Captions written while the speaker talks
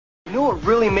You know what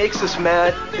really makes us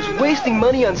mad is wasting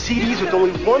money on CDs with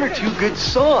only one or two good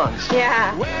songs.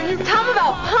 Yeah. Tell them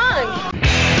about punk.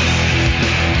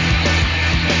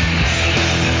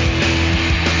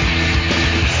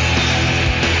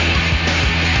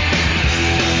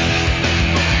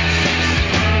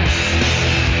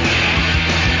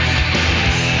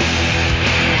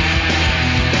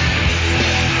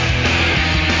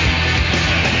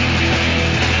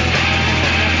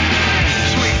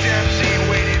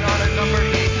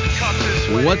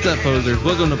 What's up, posers?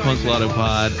 Welcome to Punk Lotto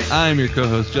Pod. I'm your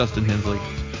co-host, Justin Hensley.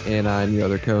 And I'm your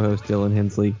other co-host, Dylan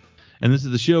Hensley. And this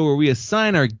is the show where we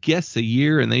assign our guests a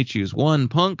year and they choose one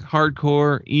punk,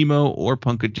 hardcore, emo, or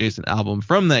punk-adjacent album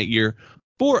from that year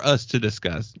for us to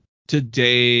discuss.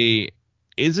 Today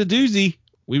is a doozy.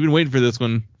 We've been waiting for this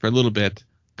one for a little bit.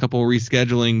 A couple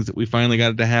reschedulings that we finally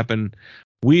got it to happen.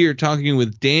 We are talking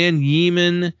with Dan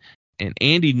Yeeman and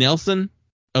Andy Nelson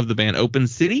of the band Open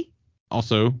City.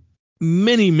 Also,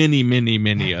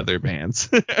 many other bands.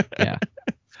 Yeah.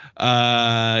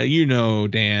 You know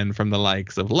Dan from the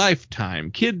likes of Lifetime,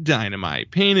 Kid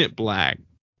Dynamite, Paint It Black.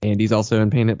 Andy's also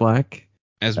in Paint It Black.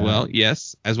 As well,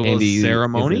 yes. As well Andy as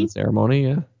Ceremony. Ceremony,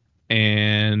 yeah.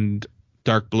 And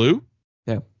Dark Blue.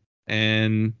 Yeah.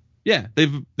 And yeah,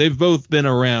 they've both been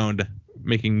around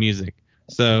making music.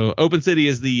 So Open City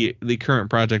is the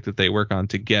current project that they work on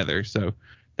together. So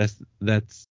that's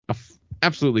a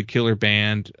absolutely killer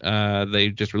band. They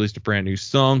just released a brand new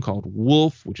song called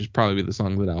Wolf, which is probably the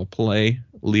song that I'll play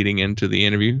leading into the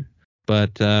interview.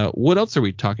 But what else are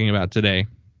we talking about today?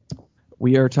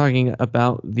 We are talking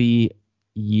about the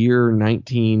year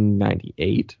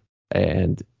 1998,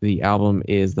 and the album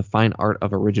is The Fine Art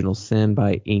of Original Sin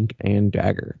by Ink and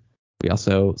Dagger. We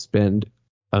also spend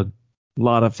a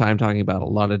lot of time talking about a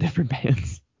lot of different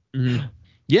bands. Mm-hmm.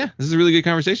 Yeah, this is a really good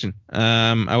conversation.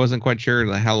 I wasn't quite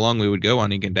sure how long we would go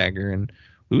on Ink and Dagger, and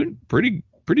we went pretty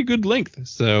good length.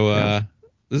 So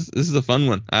this is a fun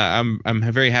one.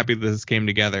 I'm very happy that this came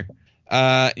together.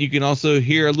 You can also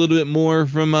hear a little bit more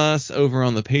from us over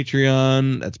on the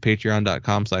Patreon. That's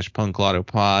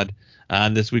patreon.com/punklautopod.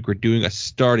 This week we're doing a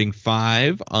starting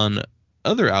 5 on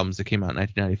other albums that came out in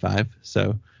 1995.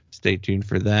 So stay tuned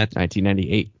for that.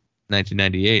 1998.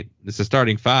 It's a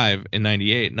starting 5 in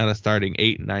 98, not a starting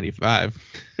 8 in 95.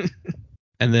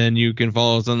 And then you can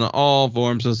follow us on all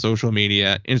forms of social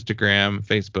media, Instagram,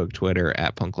 Facebook, Twitter,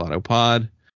 at punklautopod,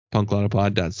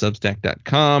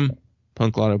 punklautopod.substack.com,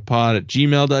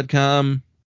 punklautopod@gmail.com,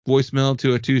 voicemail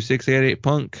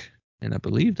 202-688-PUNK, and I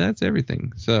believe that's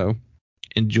everything. So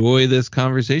enjoy this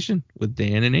conversation with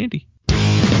Dan and Andy.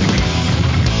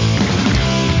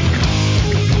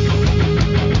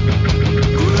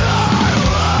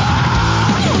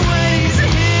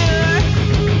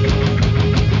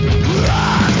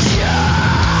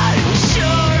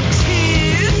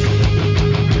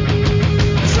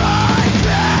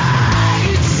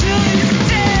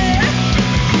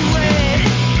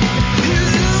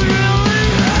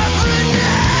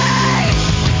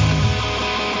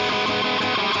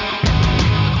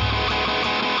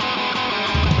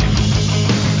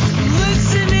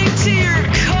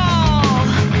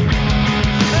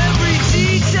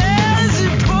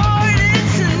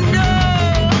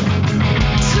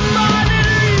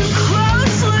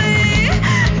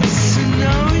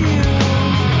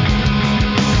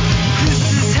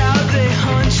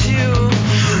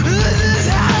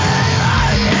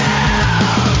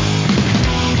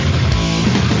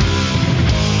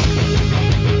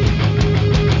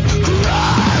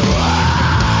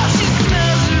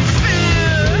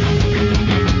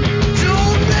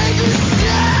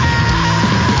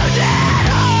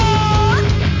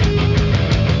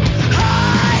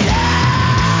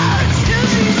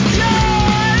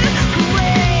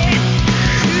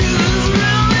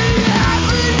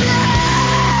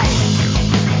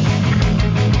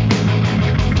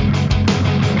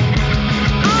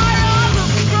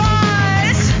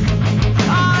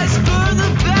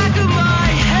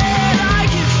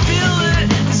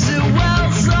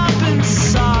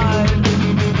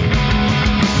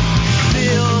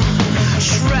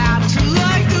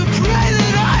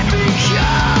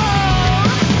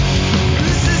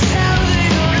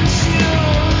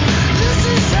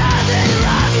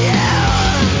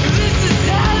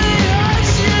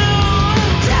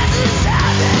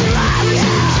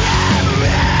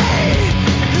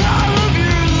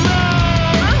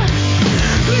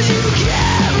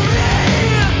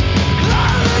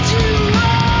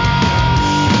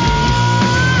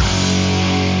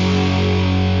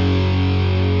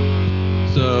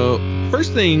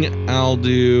 Thing I'll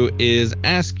do is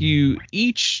ask you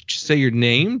each to say your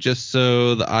name just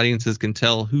so the audiences can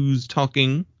tell who's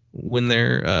talking when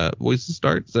their voices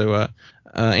start. So,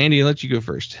 Andy, I'll let you go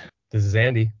first. This is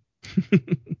Andy.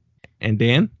 And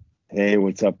Dan? Hey,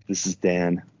 what's up? This is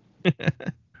Dan.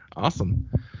 Awesome.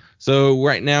 So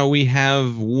right now we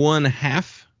have one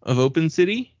half of Open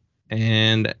City,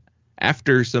 and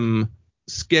after some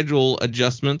schedule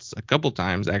adjustments, a couple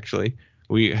times actually,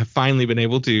 we have finally been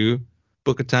able to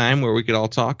book a time where we could all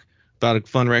talk about a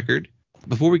fun record.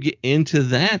 Before we get into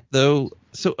that, though,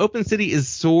 so Open City is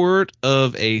sort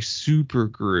of a super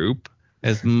group,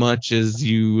 as much as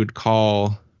you would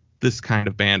call this kind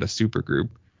of band a super group.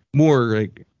 More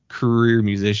like career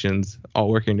musicians all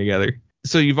working together.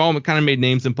 So you've all kind of made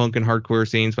names in punk and hardcore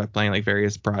scenes by playing like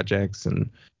various projects, and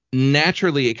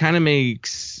naturally it kind of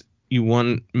makes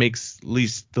at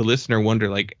least the listener wonder,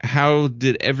 like, how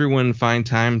did everyone find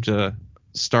time to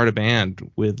start a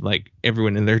band with like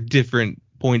everyone in their different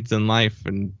points in life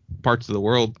and parts of the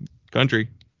world, country?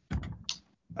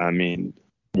 I mean,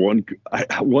 one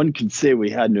could say we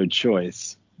had no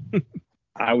choice.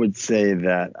 I would say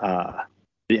that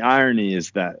the irony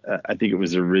is that I think it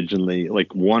was originally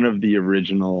like one of the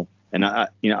original, and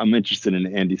I'm interested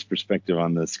in Andy's perspective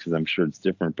on this because I'm sure it's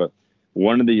different, but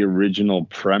one of the original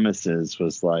premises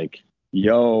was like,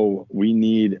 yo, we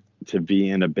need to be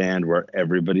in a band where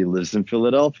everybody lives in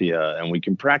Philadelphia and we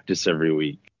can practice every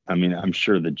week. I mean, I'm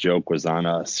sure the joke was on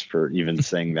us for even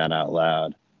saying that out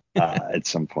loud at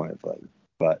some point,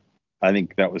 but I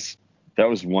think that was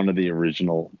one of the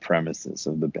original premises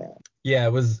of the band. Yeah,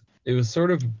 it was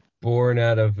sort of born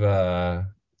out of a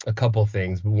couple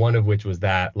things. One of which was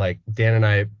that, like, Dan and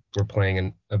I were playing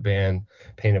in a band,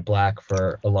 Painted Black,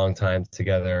 for a long time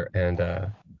together. And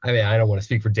I mean, I don't want to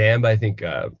speak for Dan, but I think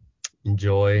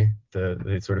enjoy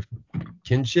the sort of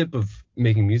kinship of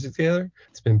making music together.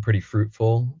 It's been pretty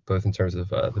fruitful, both in terms of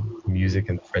the music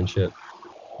and the friendship.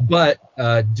 But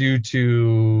due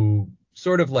to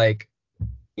sort of like,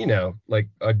 you know, like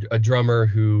a drummer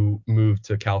who moved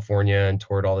to California and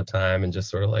toured all the time, and just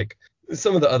sort of like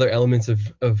some of the other elements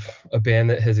of a band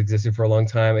that has existed for a long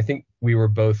time, I think we were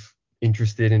both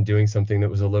interested in doing something that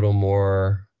was a little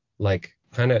more like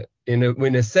kind of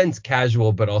in a sense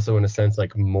casual, but also in a sense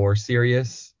like more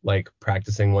serious, like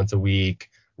practicing once a week,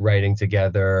 writing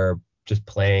together, just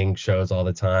playing shows all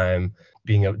the time,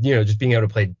 just being able to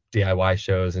play DIY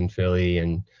shows in Philly.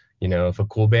 And you know, if a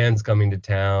cool band's coming to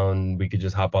town, we could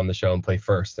just hop on the show and play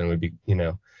first, and it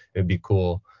would be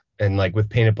cool. And like with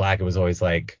Painted Black, it was always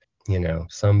like, you know,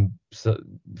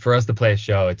 for us to play a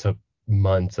show, it took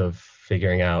months of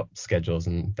figuring out schedules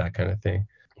and that kind of thing.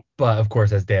 But of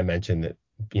course, as Dan mentioned, that,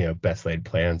 you know, best laid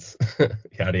plans,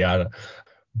 yada yada.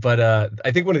 But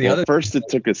I think one of the other first it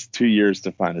took us 2 years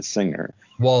to find a singer.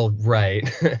 Well, right.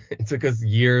 It took us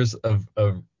years of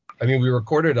I mean, we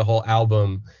recorded a whole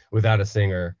album without a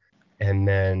singer, and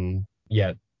then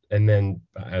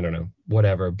I don't know,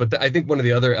 whatever. But I think one of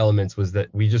the other elements was that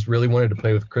we just really wanted to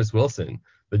play with Chris Wilson,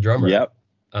 the drummer. Yep.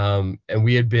 And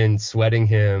we had been sweating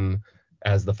him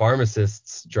as the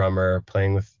Pharmacists drummer,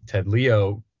 playing with Ted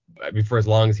Leo, I mean, for as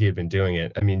long as he had been doing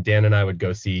it. I mean, Dan and I would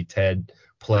go see Ted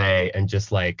play and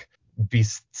just like be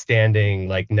standing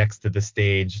like next to the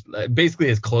stage, basically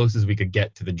as close as we could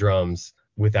get to the drums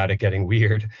without it getting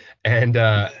weird. And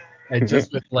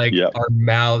just with like Yep. our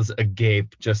mouths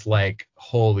agape, just like,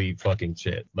 holy fucking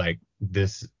shit, like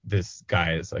this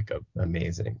guy is like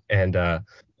amazing. And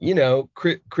you know,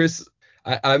 Chris,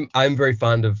 I'm very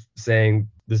fond of saying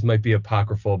this might be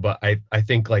apocryphal, but I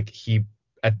think like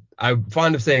I'm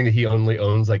fond of saying that he only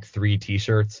owns like 3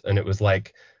 t-shirts, and it was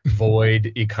like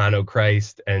Void,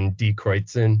 Econochrist, and Die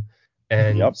Kreuzen.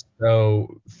 And Yep.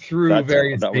 so through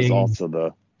various that things, was also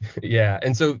the yeah,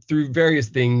 and so through various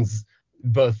things,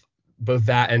 both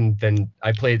that, and then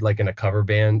I played like in a cover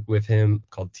band with him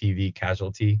called TV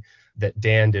Casualty that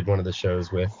Dan did one of the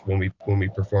shows with when we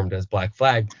performed as Black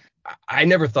Flag. I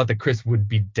never thought that Chris would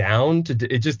be down to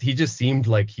it. He just seemed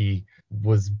like he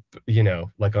was, you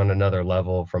know, like on another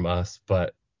level from us,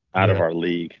 but out of our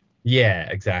league. Yeah,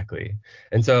 exactly.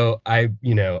 And so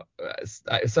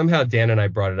somehow Dan and I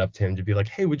brought it up to him to be like,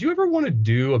 hey, would you ever want to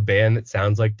do a band that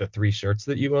sounds like the 3 shirts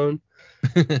that you own?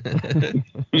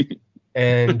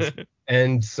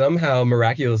 and somehow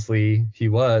miraculously he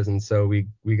was, and so we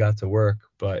got to work.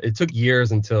 But it took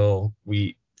years until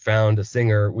we found a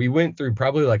singer. We went through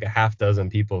probably like a half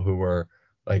dozen people who were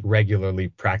like regularly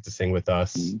practicing with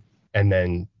us, mm-hmm. And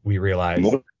then we realized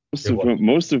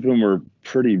most of whom were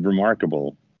pretty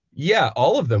remarkable. Yeah,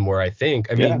 all of them were, I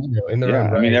think. I mean, you know, in their own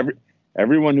right. I mean,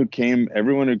 everyone who came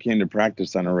to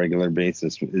practice on a regular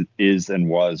basis is and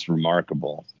was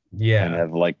remarkable. Yeah,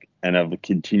 and have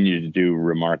continued to do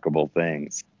remarkable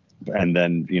things. And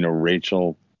then, you know,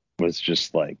 Rachel was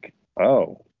just like,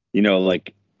 oh,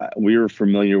 like we were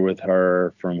familiar with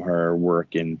her from her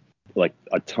work in like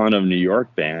a ton of New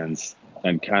York bands,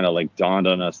 and kind of like dawned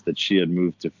on us that she had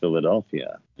moved to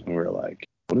Philadelphia. And we were like,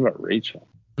 what about Rachel?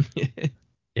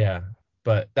 Yeah.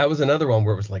 But that was another one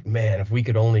where it was like, man, if we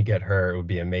could only get her, it would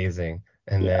be amazing.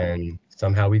 And then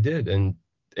somehow we did. And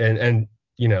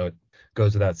it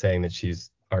goes without saying that she's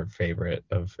our favorite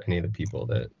of any of the people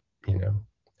that,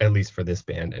 at least for this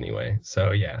band anyway.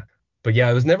 So yeah. But yeah,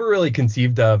 it was never really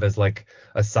conceived of as like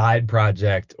a side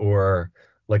project or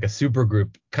like a super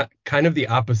group, kind of the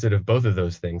opposite of both of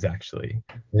those things, actually.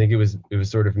 I think it was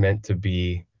sort of meant to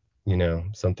be,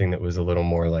 something that was a little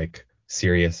more like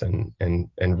serious and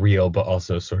real, but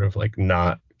also sort of like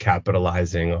not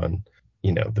capitalizing on,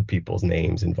 the people's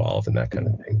names involved and that kind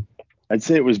of thing. I'd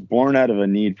say it was born out of a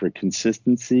need for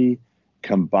consistency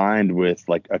combined with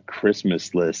like a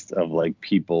Christmas list of like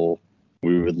people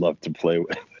we would love to play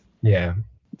with. Yeah.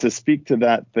 To speak to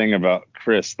that thing about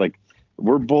Chris, like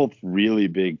we're both really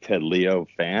big Ted Leo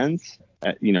fans,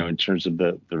 in terms of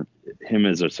the him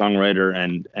as a songwriter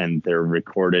and their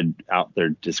recorded out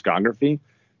their discography.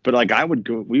 But like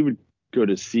we would go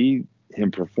to see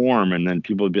him perform, and then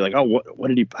people would be like, oh, what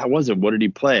did he, how was it? What did he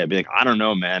play? I'd be like, I don't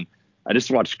know, man. I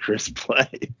just watched Chris play.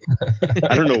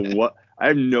 I don't know I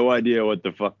have no idea what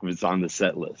the fuck was on the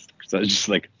set list. So I was just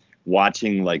like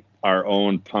watching like our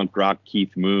own punk rock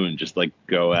Keith Moon just like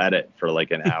go at it for like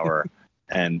an hour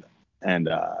and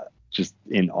just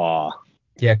in awe.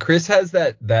 Yeah, Chris has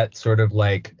that sort of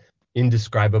like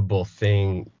indescribable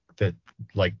thing that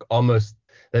like almost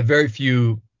that very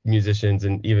few musicians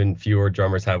and even fewer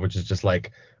drummers have, which is just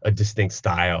like a distinct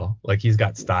style. Like he's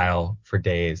got style for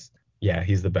days. Yeah,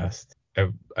 he's the best.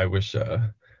 I wish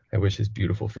his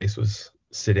beautiful face was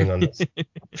sitting on this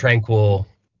tranquil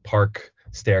park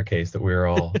staircase that we're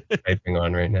all typing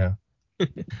on right now.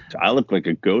 So I look like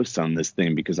a ghost on this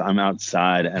thing because I'm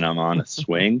outside and I'm on a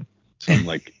swing. So I'm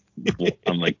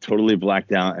like totally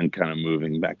blacked out and kind of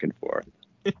moving back and forth.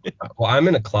 Well, I'm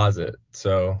in a closet,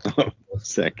 so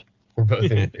sick. We're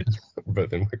both in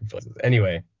weird places.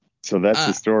 Anyway, so that's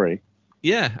the story.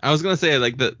 Yeah, I was gonna say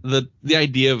like the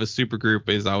idea of a supergroup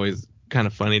is always kind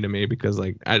of funny to me because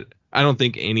like I don't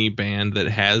think any band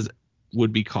that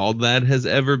would be called that has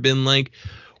ever been like,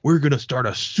 we're gonna start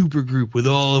a supergroup with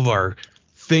all of our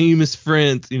famous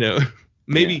friends.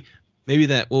 Maybe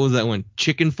that, what was that one,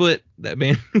 Chickenfoot, that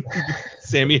band,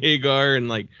 Sammy Hagar and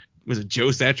like, was it Joe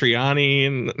Satriani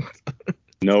and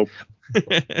Nope.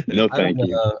 No, thank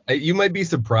you. You might be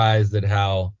surprised at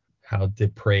how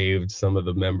depraved some of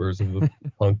the members of the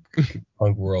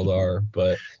punk world are,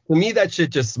 but to me that shit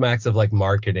just smacks of like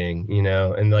marketing,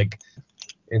 and like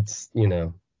it's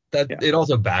it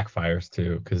also backfires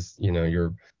too, because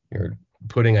you're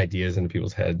putting ideas into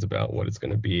people's heads about what it's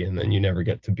going to be, and then you never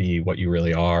get to be what you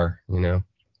really are.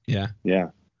 Yeah.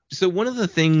 So one of the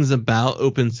things about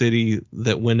Open City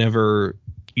that whenever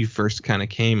you first kind of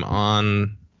came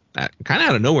on kind of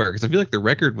out of nowhere, because I feel like the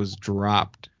record was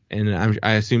dropped, and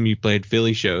I assume you played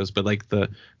Philly shows, but like the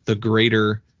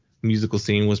greater musical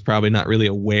scene was probably not really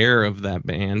aware of that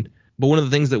band. But one of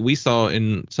the things that we saw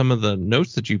in some of the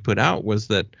notes that you put out was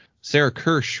that Sarah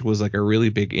Kirsch was like a really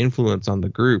big influence on the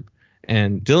group.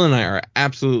 And Dylan and I are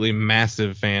absolutely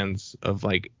massive fans of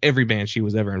like every band she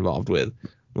was ever involved with.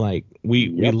 Like we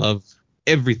love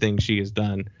everything she has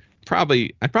done.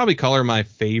 I'd probably call her my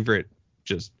favorite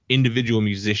just individual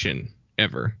musician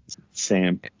ever.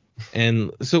 Sam.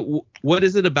 And so what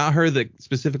is it about her that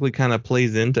specifically kind of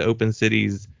plays into Open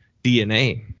City's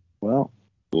DNA? Well,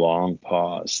 long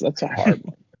pause. That's a hard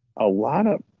one. A lot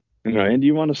of, Andy, do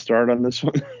you want to start on this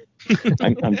one?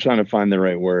 I'm trying to find the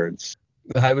right words.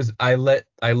 I let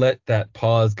that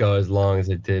pause go as long as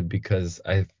it did because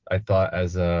I thought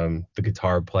as the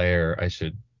guitar player I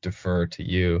should defer to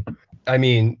you. I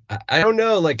mean, I don't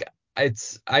know, like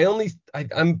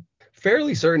I'm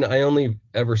fairly certain I only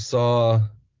ever saw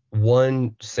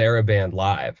one Sarah band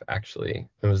live, actually.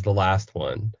 It was the last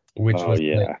one, which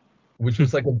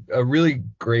was like a really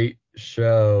great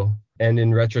show, and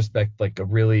in retrospect like a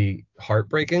really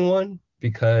heartbreaking one,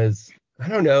 because I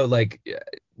don't know, like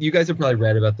you guys have probably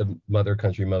read about the Mother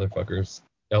Country Motherfuckers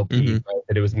LP, right?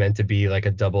 That it was meant to be like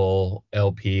a double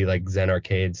LP, like Zen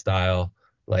Arcade style,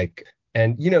 like,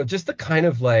 and just the kind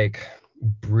of like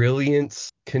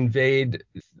brilliance conveyed,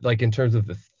 like in terms of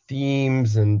the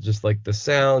themes and just like the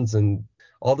sounds and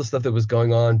all the stuff that was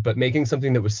going on, but making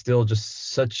something that was still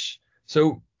just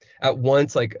so at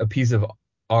once like a piece of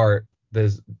art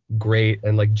that's great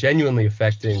and like genuinely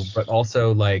affecting, but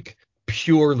also like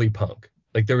purely punk.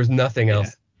 Like there was nothing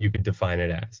else you could define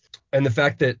it as. And the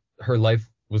fact that her life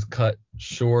was cut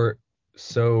short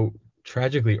so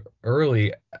tragically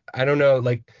early. I don't know,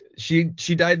 like she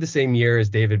died the same year as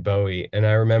David Bowie, and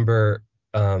I remember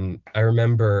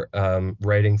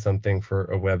writing something for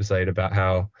a website about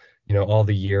how, all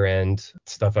the year-end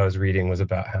stuff I was reading was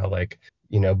about how, like,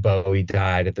 Bowie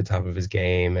died at the top of his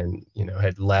game, and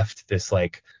had left this,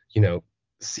 like,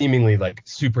 seemingly like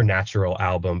supernatural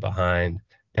album behind.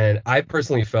 And I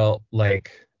personally felt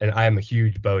like, and I'm a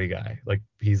huge Bowie guy, like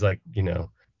he's like,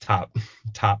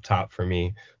 top for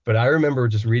me. But I remember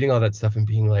just reading all that stuff and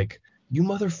being like, you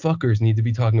motherfuckers need to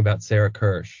be talking about Sarah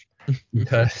Kirsch.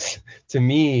 Because to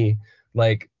me,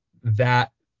 like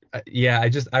that,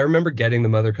 I remember getting the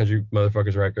Mother Country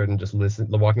Motherfuckers record and just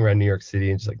walking around New York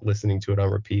City and just like listening to it on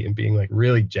repeat and being like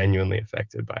really genuinely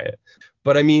affected by it.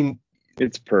 But I mean,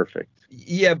 it's perfect.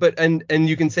 Yeah, but and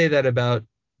you can say that about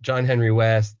John Henry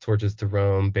West, Torches to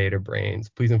Rome, Beta Brains,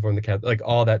 Please Inform the Cat, like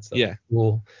all that stuff. Yeah.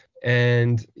 Cool.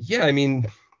 And yeah, I mean,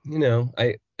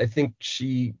 I think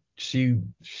she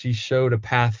showed a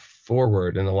path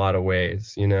forward in a lot of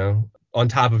ways, on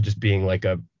top of just being like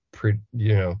a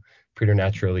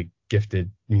preternaturally gifted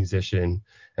musician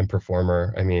and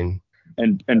performer. I mean,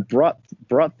 and brought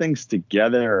things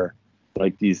together,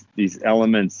 like these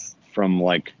elements from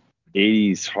like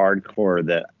 80s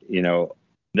hardcore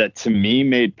that to me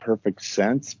made perfect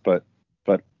sense, but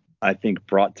I think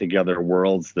brought together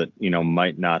worlds that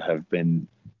might not have been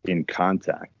in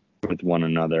contact with one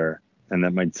another. And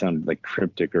that might sound like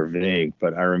cryptic or vague,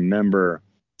 but I remember,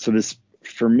 so this,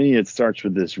 for me, it starts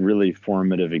with this really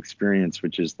formative experience,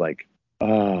 which is like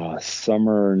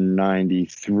summer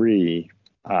 93,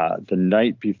 the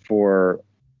night before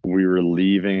we were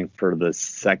leaving for the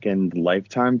second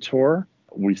Lifetime tour.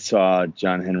 We saw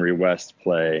John Henry West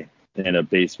play in a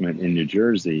basement in New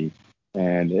Jersey,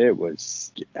 and it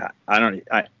was, the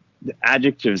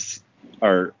adjectives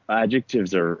are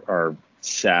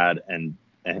sad and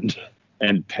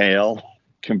pale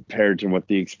compared to what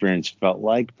the experience felt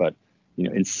like, but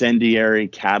incendiary,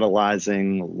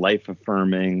 catalyzing, life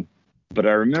affirming. But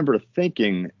I remember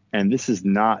thinking, and this is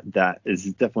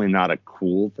definitely not a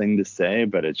cool thing to say,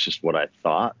 but it's just what I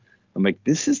thought. I'm like,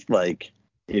 this is like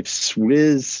if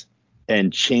Swizz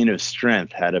and Chain of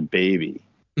Strength had a baby,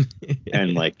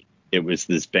 and like it was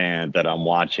this band that I'm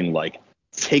watching like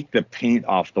take the paint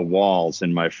off the walls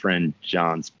in my friend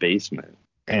John's basement.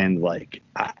 And like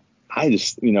I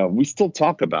just, we still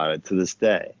talk about it to this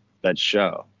day, that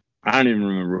show. I don't even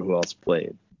remember who else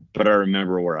played, but I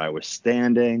remember where I was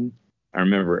standing. I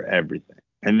remember everything.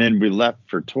 And then we left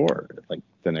for tour like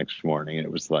the next morning, and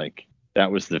it was like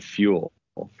that was the fuel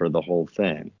for the whole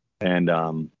thing. And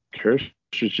Kirsch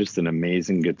was just an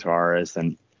amazing guitarist,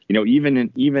 and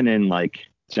even in like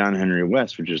John Henry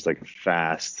West, which is like a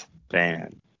fast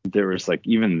band, there was like,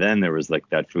 even then there was like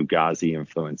that Fugazi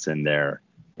influence in there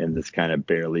in this kind of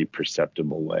barely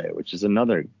perceptible way, which is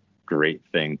another great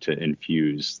thing to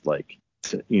infuse, like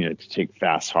to take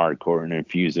fast hardcore and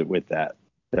infuse it with that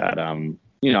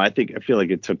I feel like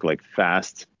it took like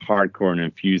fast hardcore and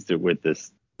infused it with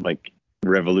this like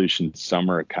Revolution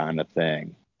Summer kind of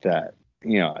thing that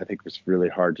I think was really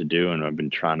hard to do, and I've been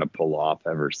trying to pull off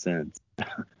ever since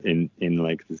in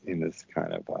this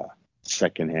kind of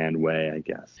secondhand way, I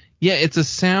guess. Yeah, it's a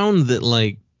sound that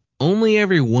like only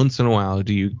every once in a while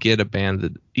do you get a band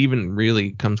that even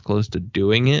really comes close to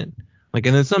doing it. Like,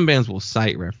 and then some bands will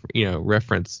cite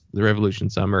reference the Revolution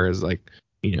Summer as like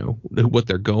what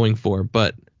they're going for,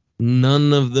 but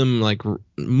none of them, like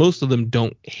most of them,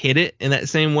 don't hit it in that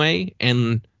same way.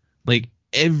 And like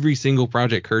every single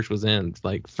project Kirsch was in,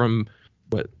 like from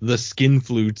the Skin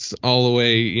Flutes all the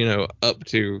way up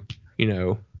to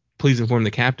Please Inform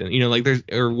the Captain, like there's,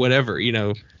 or whatever,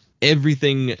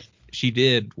 everything she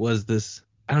did was this,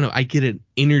 I don't know, I get an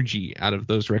energy out of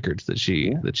those records that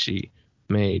she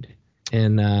made.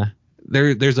 And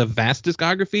there's a vast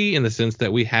discography in the sense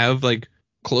that we have like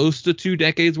close to 2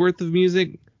 decades worth of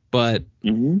music, but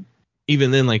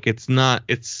even then, like it's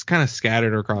kind of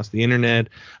scattered across the internet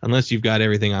unless you've got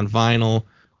everything on vinyl,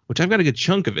 which I've got a good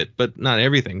chunk of it, but not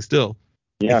everything still.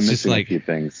 Yeah, it's I'm just missing like a few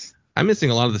things. I'm missing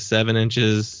a lot of the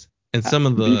 7-inches and some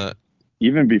of the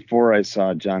even before I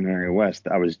saw John Henry West,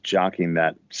 I was jockeying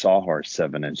that Sawhorse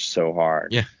 7-inch so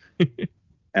hard. Yeah.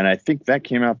 And I think that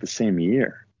came out the same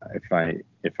year,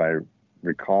 if I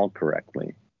recall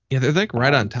correctly. Yeah, they're like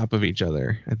right on top of each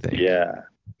other, I think.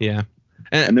 Yeah.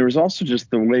 And there was also just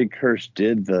the way Kirsch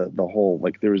did the whole,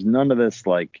 like there was none of this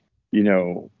like,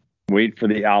 wait for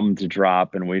the album to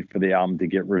drop and wait for the album to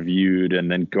get reviewed and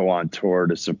then go on tour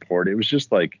to support. It was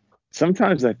just like,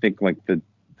 sometimes I think like the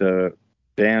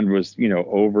band was,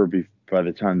 over by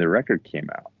the time the record came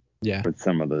out. Yeah. with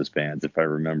some of those bands, if I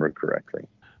remember correctly.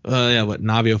 Yeah, what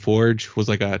Navia Forge was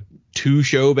like a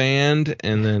 2-show band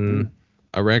and then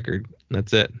a record.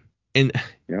 That's it. And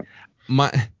Yep.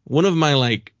 one of my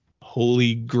like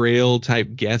holy grail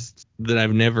type guests that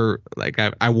I've never like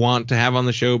I want to have on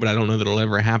the show, but I don't know that it'll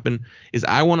ever happen, is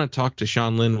I want to talk to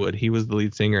Sean Linwood. He was the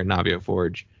lead singer at Navia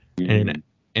Forge and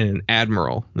an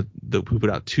Admiral who put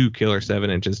out 2 killer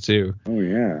 7-inches too. Oh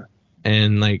yeah.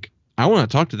 And like I want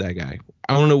to talk to that guy.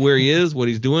 I want to know where he is, what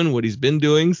he's doing, what he's been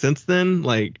doing since then,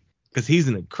 like because he's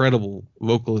an incredible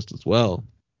vocalist as well.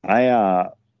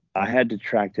 I had to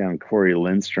track down Corey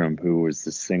Lindstrom, who was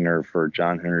the singer for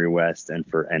John Henry West and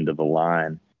for End of the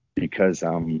Line, because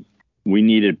we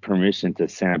needed permission to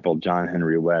sample John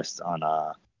Henry West on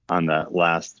the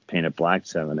last Painted Black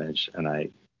 7-inch, and I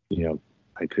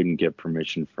couldn't get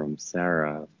permission from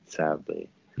Sarah, sadly.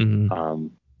 Mm-hmm.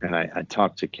 And I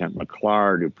talked to Kent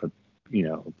McClard, who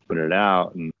put it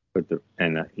out, and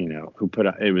who put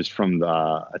out, it was from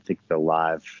the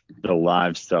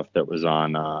live stuff that was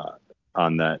on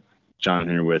that John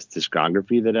Henry West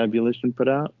discography that Ebullition put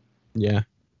out. Yeah. I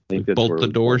think that's Bolt where the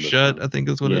it Door was Shut, from. I think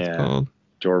is what it's called.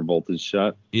 Door Bolted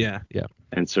Shut. Yeah.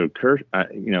 And so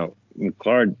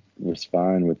McClard was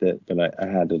fine with it, but I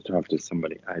had to talk to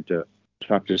somebody. I had to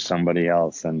talk to somebody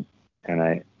else, and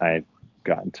I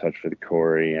got in touch with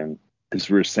Corey, and because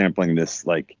we were sampling this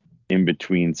like in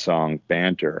between song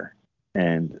Banter,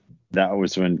 and that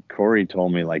was when Corey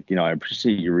told me, like, I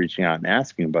appreciate you reaching out and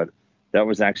asking, but that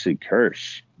was actually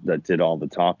Kirsch that did all the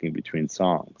talking between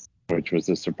songs, which was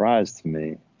a surprise to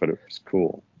me, but it was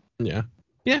cool. Yeah.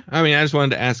 Yeah. I mean, I just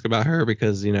wanted to ask about her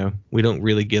because, we don't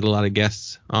really get a lot of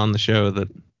guests on the show that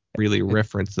really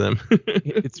reference them.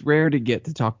 It's rare to get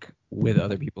to talk with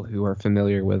other people who are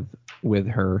familiar with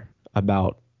her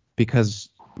about, because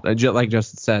like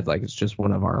Justin said, like it's just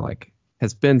one of our like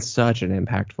has been such an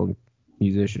impactful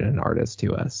musician and artist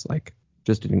to us, like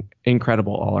just an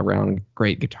incredible all around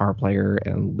great guitar player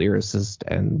and lyricist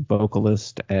and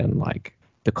vocalist, and like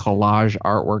the collage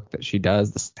artwork that she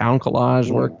does, the sound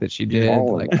collage work that she did,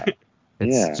 like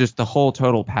it's just the whole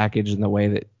total package, and the way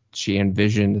that she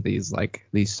envisioned these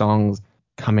songs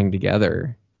coming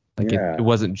together. Like it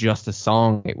wasn't just a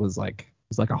song, it was like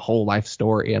a whole life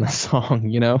story in a song,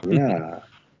 Yeah.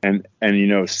 And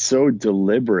so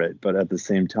deliberate, but at the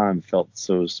same time felt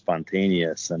so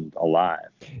spontaneous and alive.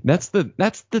 That's the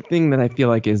thing that I feel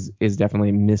like is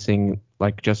definitely missing.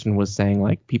 Like Justin was saying,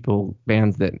 like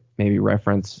bands that maybe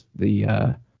reference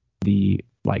the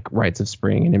like Rites of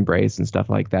Spring and Embrace and stuff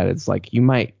like that. It's like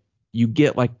you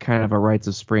get like kind of a Rites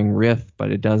of Spring riff,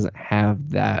 but it doesn't have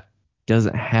that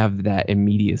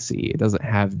immediacy. It doesn't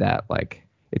have that, like,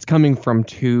 it's coming from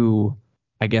too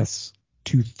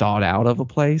thought out of a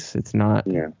place. It's not.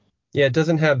 Yeah, it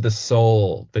doesn't have the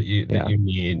soul that you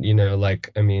need.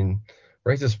 Like, I mean,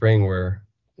 Rites of Spring were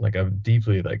like a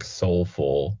deeply like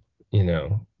soulful,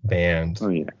 band. Oh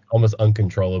yeah. Almost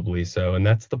uncontrollably so, and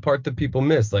that's the part that people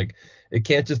miss. Like, it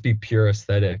can't just be pure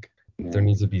aesthetic. Yeah. There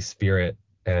needs to be spirit,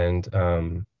 and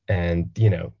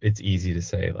it's easy to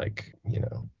say, like,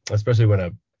 especially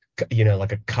when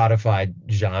like a codified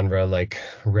genre like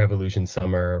Revolution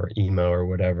Summer or emo or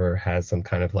whatever has some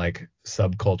kind of like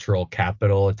subcultural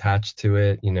capital attached to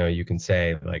it. You can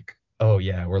say like, oh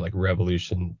yeah, we're like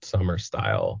Revolution Summer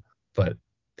style, but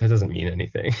that doesn't mean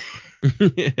anything.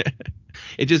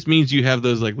 It just means you have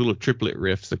those like little triplet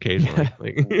riffs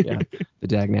occasionally. Yeah, the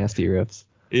Dag Nasty riffs.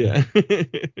 Yeah.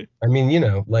 I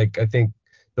mean, like, I think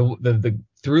the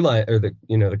through line, or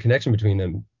the connection between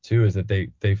them too, is that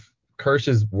they've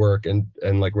Kirsch's work and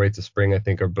like Rites of Spring, I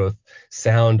think, are both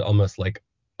sound almost like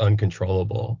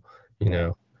uncontrollable,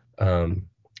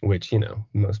 which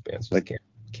most bands just like,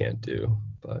 can't do.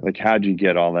 But like, how'd you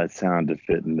get all that sound to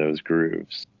fit in those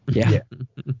grooves? Yeah.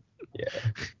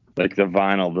 Like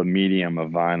the medium of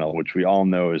vinyl, which we all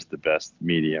know is the best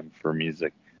medium for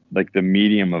music. Like the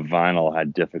medium of vinyl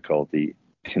had difficulty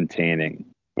containing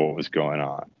what was going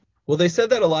on. Well, they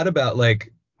said that a lot about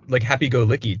like Happy Go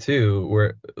Licky too,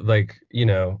 where like, I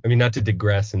mean, not to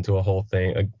digress into a whole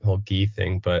Guy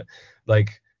thing, but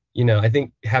like, I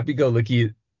think Happy Go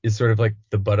Licky is sort of like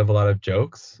the butt of a lot of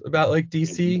jokes about like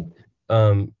DC.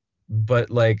 But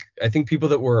like, I think people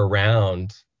that were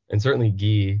around, and certainly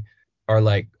Guy, are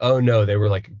like, oh no, they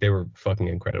were fucking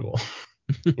incredible.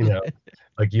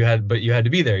 Like you had to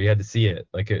be there, you had to see it.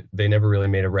 Like they never really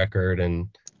made a record, and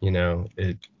no,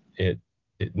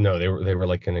 they were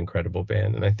like an incredible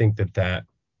band, and I think that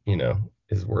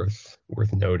is worth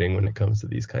noting when it comes to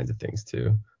these kinds of things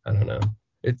too. I don't know.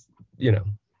 It's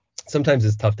sometimes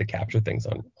it's tough to capture things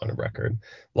on a record.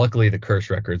 Luckily, the Kirsch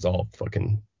records all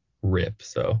fucking rip.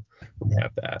 So we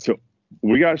have that. So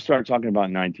we got to start talking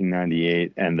about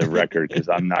 1998 and the record because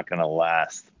I'm not going to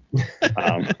last.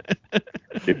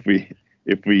 If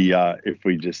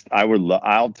we just,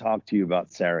 I'll talk to you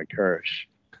about Sarah Kirsch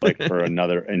like for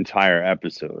another entire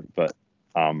episode. But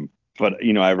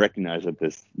I recognize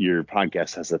that your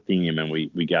podcast has a theme and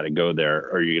we got to go there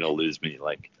or you're going to lose me.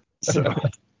 Like, so.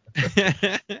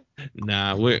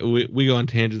 Nah, we go on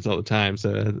tangents all the time,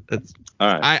 so that's All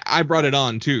right. I brought it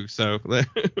on too, so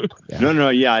Yeah. No,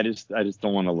 yeah, I just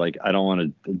don't want to I don't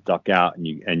want to duck out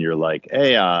and you're like,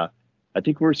 hey, I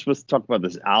think we're supposed to talk about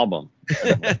this album.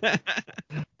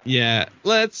 Yeah,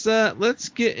 let's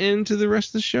get into the rest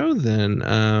of the show then.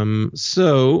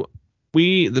 So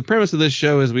the premise of this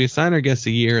show is we assign our guests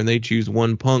a year and they choose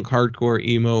one punk, hardcore,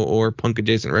 emo, or punk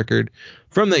adjacent record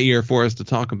from that year for us to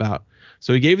talk about.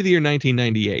 So we gave you the year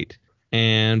 1998.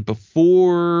 And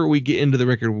before we get into the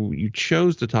record you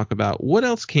chose to talk about, what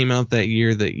else came out that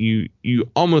year that you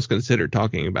almost considered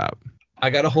talking about? I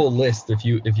got a whole list if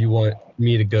you want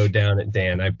me to go down it,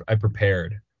 Dan. I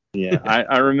prepared. Yeah,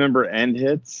 I remember End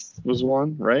Hits was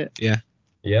one, right? Yeah.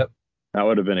 Yep. That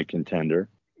would have been a contender.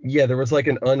 Yeah, there was like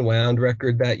an Unwound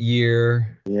record that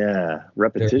year. Yeah,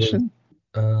 Repetition.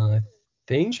 I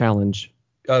think. Challenge.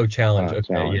 Oh, Challenge. Okay,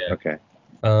 Challenge. yeah. Okay.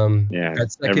 Yeah,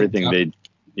 That second everything drop,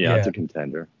 that's a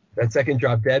contender. That second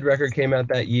Drop Dead record came out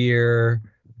that year.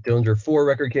 Dillinger 4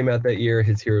 record came out that year.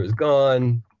 His Hero Is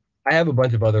Gone. I have a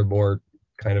bunch of other more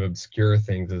kind of obscure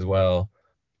things as well,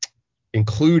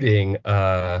 including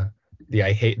the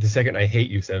second I Hate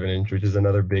You 7-inch, which is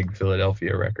another big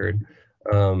Philadelphia record.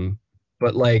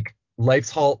 But like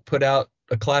Life's Halt put out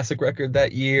a classic record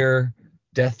that year.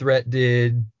 Death Threat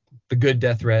did. The good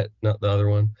Death Threat, not the other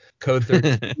one. Code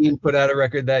 13 put out a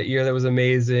record that year that was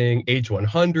amazing.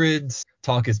 H100s,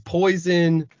 Talk Is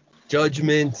Poison,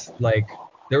 Judgment. Like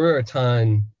there were a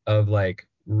ton of like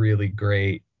really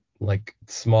great, like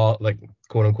small, like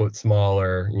quote unquote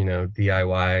smaller,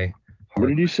 DIY. What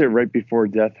did you say right before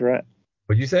Death Threat?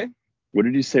 What'd you say? What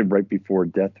did you say right before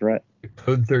Death Threat?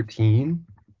 Code 13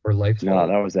 or Life's No, Halt?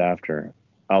 that was after.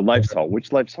 Life's Halt.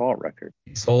 Which Life's Halt record?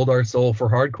 Sold Our Soul for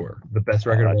Hardcore, the best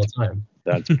record of all time.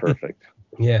 That's perfect.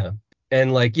 Yeah.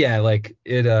 And like,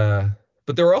 it,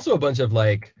 but there were also a bunch of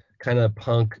like kind of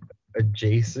punk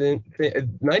adjacent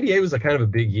 98 was a kind of a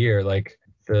big year. Like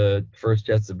the first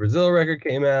Jets of Brazil record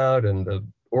came out and the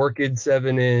Orchid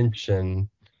 7-inch, and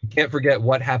you can't forget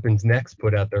What Happens Next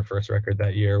put out their first record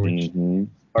that year, which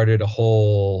started a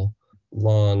whole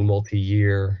long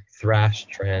multi-year thrash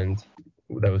trend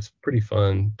that was pretty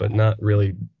fun, but not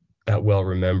really that well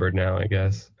remembered now, I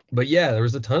guess. But yeah, there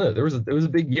was a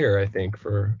big year, I think,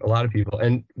 for a lot of people.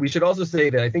 And we should also say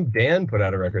that I think Dan put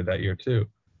out a record that year too.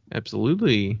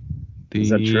 Absolutely. Is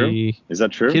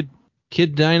that true?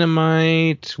 Kid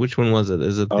Dynamite. Which one was it?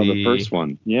 Is it the first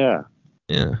one? Yeah.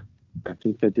 Yeah. I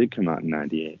think that did come out in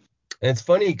 98. And it's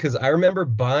funny because I remember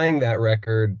buying that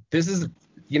record. This is,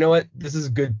 you know what? This is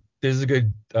a good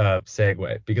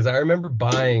segue, because I remember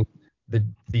buying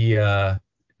the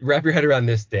wrap your head around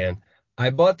this, Dan. I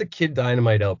bought the Kid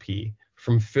Dynamite LP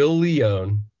from Phil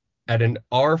Leone at an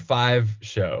R5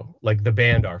 show, like the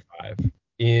band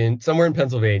R5, somewhere in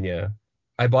Pennsylvania.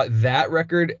 I bought that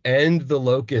record and the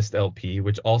Locust LP,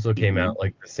 which also came out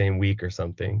like the same week or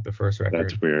something, the first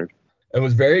record. That's weird. And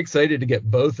was very excited to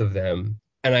get both of them.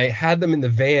 And I had them in the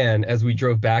van as we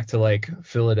drove back to like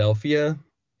Philadelphia.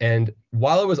 And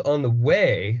while I was on the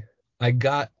way, I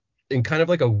got in kind of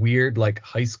like a weird like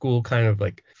high school kind of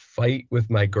like fight with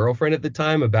my girlfriend at the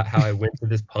time about how I went to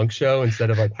this punk show instead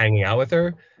of like hanging out with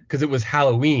her, because it was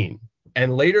Halloween.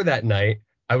 And later that night,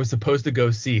 I was supposed to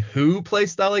go see who play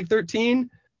Stalag 13?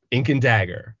 Ink and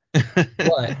Dagger.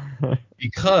 But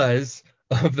because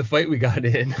of the fight we got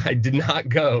in, I did not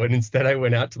go, and instead I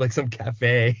went out to like some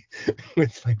cafe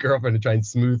with my girlfriend to try and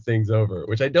smooth things over,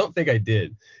 which I don't think I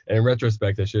did. And in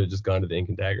retrospect, I should have just gone to the Ink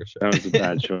and Dagger show. That was a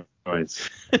bad choice.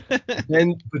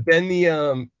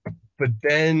 But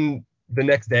then the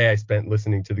next day I spent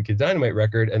listening to the Kid Dynamite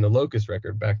record and the Locust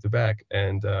record back to back,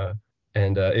 and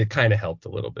it kind of helped a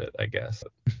little bit, I guess.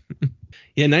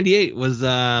 Yeah, 98 was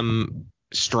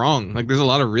strong. Like there's a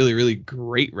lot of really, really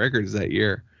great records that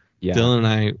year. Yeah. Dylan and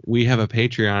I, we have a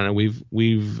Patreon, and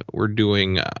we're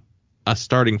doing a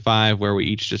starting 5 where we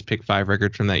each just pick 5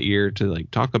 records from that year to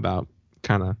like talk about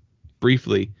kind of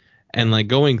briefly. And like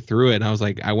going through it, and I was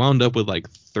like, I wound up with like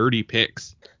 30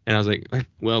 picks, and I was like,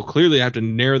 well, clearly I have to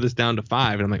narrow this down to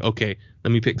 5. And I'm like, okay,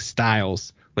 let me pick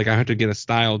styles. Like I have to get a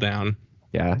style down.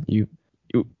 Yeah,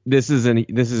 this is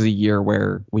a year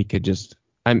where we could just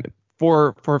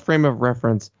for a frame of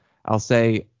reference, I'll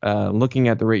say looking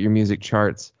at the Rate Your Music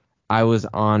charts, I was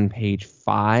on page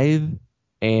 5,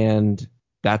 and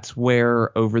that's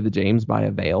where Over the James by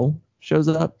Avail shows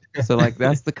up. So like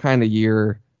that's the kind of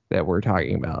year that we're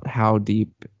talking about, how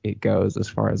deep it goes as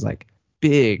far as like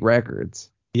big records.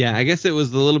 Yeah, I guess it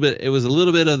was a little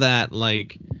bit of that,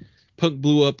 like, punk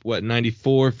blew up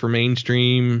 94 for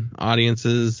mainstream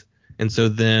audiences, and so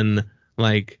then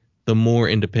like the more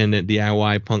independent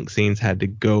DIY punk scenes had to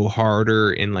go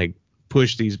harder and like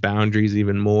push these boundaries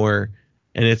even more.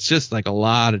 And it's just like a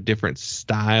lot of different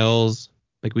styles.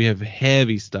 Like we have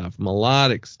heavy stuff,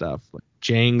 melodic stuff, like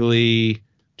jangly,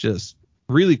 just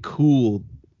really cool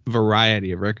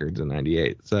variety of records in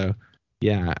 98. So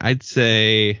yeah, I'd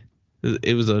say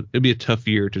it'd be a tough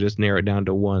year to just narrow it down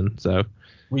to one. So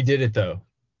We did it though.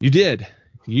 you did.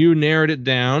 You narrowed it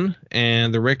down,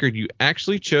 and the record you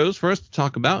actually chose for us to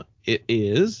talk about, it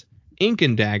is Ink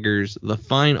and Dagger's The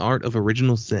Fine Art of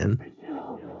Original Sin.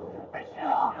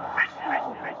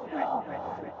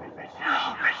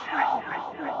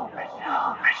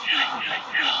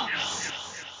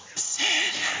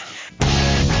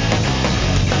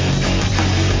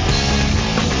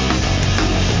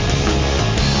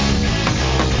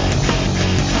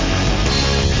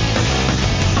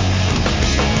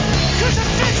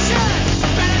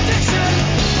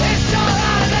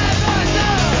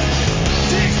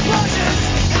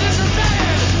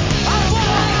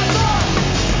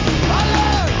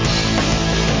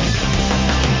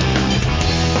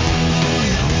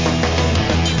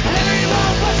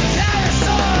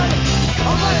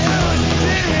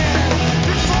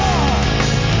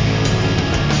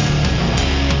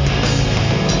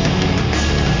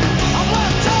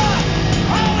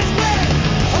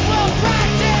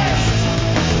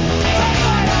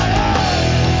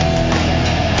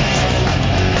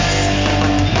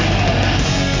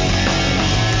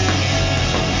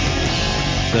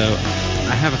 So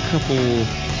I have a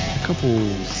couple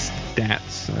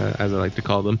stats, as I like to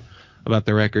call them, about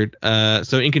the record.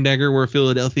 So Ink and Dagger were a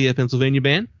Philadelphia, Pennsylvania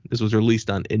band. This was released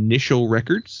on Initial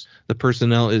Records. The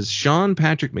personnel is Sean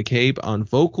Patrick McCabe on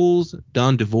vocals,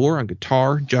 Don DeVore on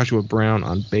guitar, Joshua Brown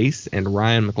on bass, and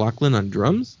Ryan McLaughlin on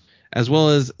drums, as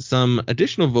well as some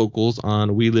additional vocals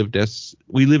on We Live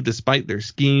Despite Their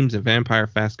Schemes and Vampire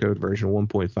Fast Code version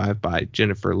 1.5 by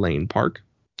Jennifer Lane Park.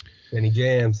 Benny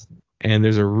Jams. And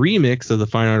there's a remix of The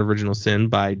Fine Art of Original Sin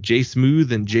by J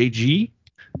Smooth and JG.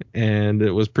 And it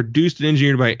was produced and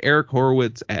engineered by Eric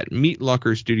Horowitz at Meat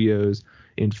Locker Studios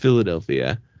in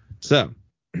Philadelphia. So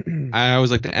I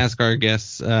always like to ask our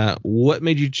guests, what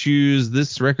made you choose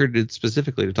this record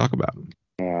specifically to talk about?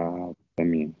 I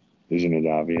mean, isn't it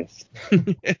obvious?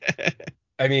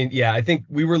 I mean, yeah, I think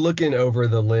we were looking over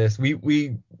the list.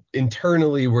 We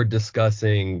internally were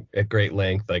discussing at great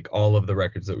length like all of the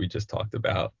records that we just talked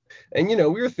about. And, you know,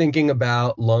 we were thinking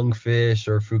about Lungfish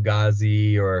or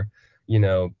Fugazi or, you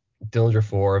know, Dillinger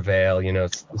 4, Avail, you know,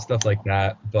 stuff like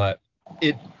that. But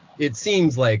it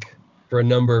seems like for a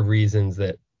number of reasons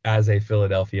that as a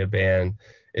Philadelphia band,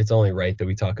 it's only right that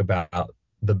we talk about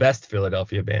the best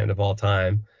Philadelphia band of all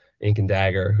time, Ink and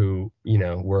Dagger, who, you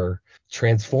know, were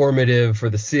transformative for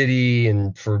the city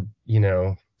and for, you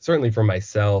know, certainly for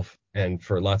myself and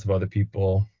for lots of other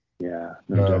people. Yeah,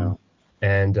 no doubt.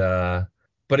 And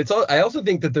but it's all, I also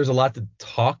think that there's a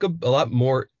lot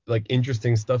more like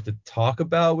interesting stuff to talk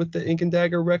about with the Ink and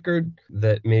Dagger record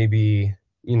that maybe,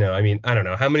 you know, I mean, I don't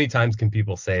know, how many times can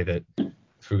people say that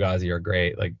Fugazi are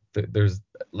great? Like there's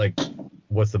like,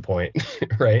 what's the point?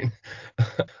 Right?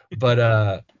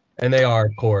 But and they are,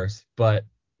 of course, but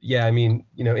yeah, I mean,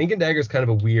 you know, Ink and Dagger is kind of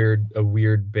a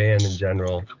weird band in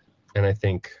general, and I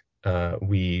think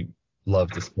we love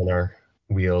to spin our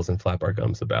wheels and flap our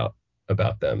gums about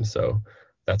them, so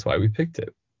that's why we picked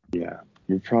it. Yeah,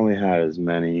 we probably had as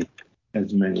many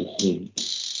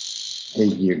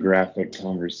hagiographic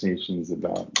conversations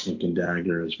about Ink and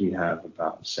Dagger as we have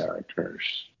about Sarah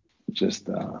Kirsch. Just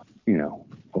you know,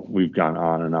 we've gone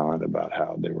on and on about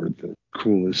how they were the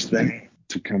coolest thing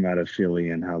to come out of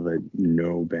Philly and how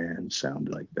no band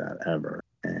sounded like that ever.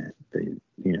 And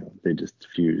they just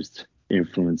fused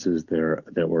influences there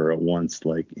that were at once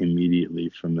like immediately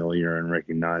familiar and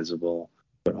recognizable,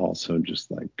 but also just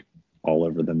like all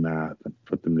over the map, and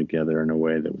put them together in a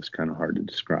way that was kind of hard to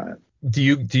describe. Do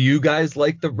you guys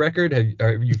like the record?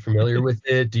 Are you familiar with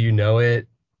it? Do you know it?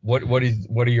 What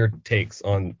are your takes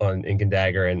on Ink and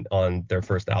Dagger and on their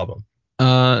first album?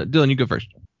 Dylan, you go first.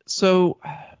 So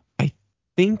I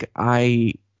think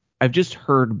I've just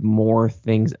heard more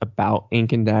things about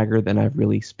Ink and Dagger than I've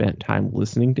really spent time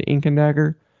listening to Ink and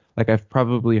Dagger. Like I've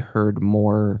probably heard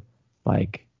more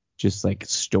like just like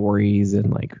stories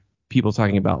and like people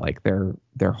talking about like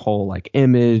their whole like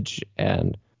image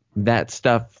and that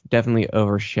stuff definitely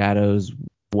overshadows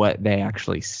what they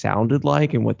actually sounded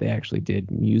like and what they actually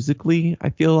did musically, I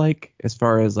feel like, as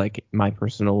far as like my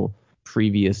personal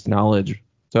previous knowledge.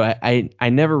 So I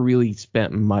never really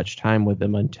spent much time with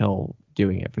them until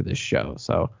doing it for this show.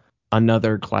 So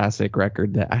another classic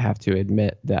record that I have to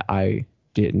admit that I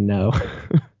didn't know,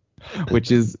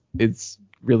 which is, it's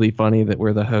really funny that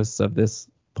we're the hosts of this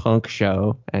punk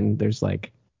show and there's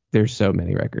so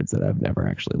many records that I've never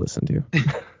actually listened to.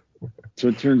 So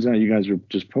it turns out you guys are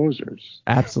just posers.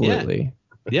 Absolutely.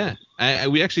 Yeah,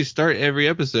 we actually start every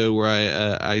episode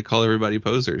where I call everybody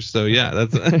posers. So yeah,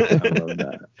 that's I love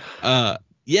that.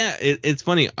 Yeah, it's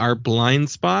funny. Our blind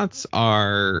spots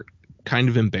are kind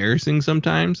of embarrassing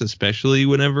sometimes, especially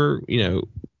whenever,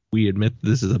 we admit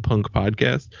this is a punk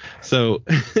podcast. So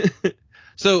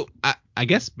so I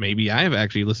guess maybe I have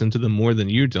actually listened to them more than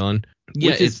you, Dylan.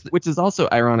 Yeah, which is also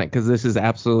ironic because this is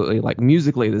absolutely, like,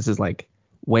 musically this is like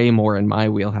way more in my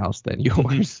wheelhouse than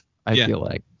yours. I feel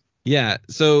like. Yeah,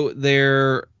 so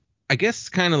they're, I guess,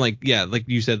 kind of like, yeah, like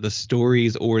you said, the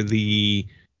stories or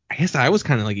I guess I was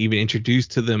kind of like even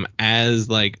introduced to them as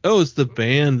like, oh, it's the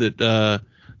band that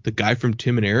the guy from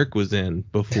Tim and Eric was in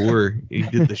before he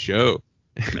did the show.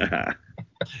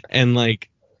 And like,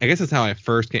 I guess that's how I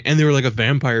first came. And they were like a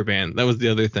vampire band. That was the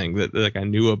other thing that like I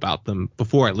knew about them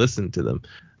before I listened to them.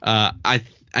 I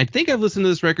think I've listened to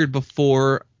this record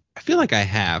before. I feel like I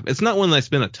have. It's not one that I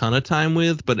spent a ton of time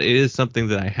with, but it is something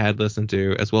that I had listened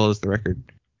to, as well as the record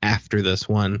after this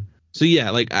one. So yeah,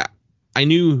 like I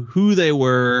knew who they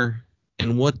were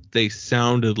and what they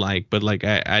sounded like, but like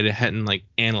I hadn't like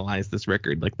analyzed this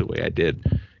record like the way I did,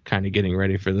 kind of getting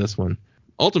ready for this one.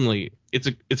 Ultimately, it's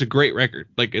a great record.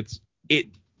 Like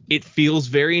it feels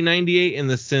very 98 in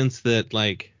the sense that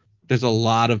like there's a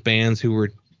lot of bands who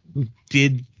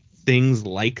did things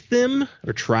like them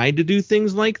or tried to do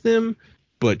things like them,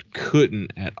 but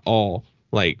couldn't at all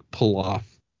like pull off,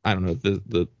 I don't know,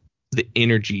 the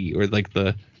energy or like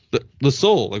the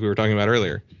soul, like we were talking about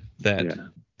earlier, that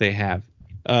they have.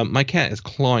 My cat is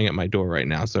clawing at my door right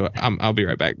now, so I'll be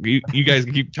right back. You guys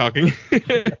can keep talking.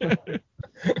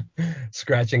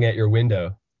 Scratching at your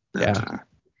window.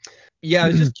 Yeah, I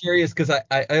was just curious because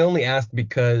I only asked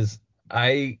because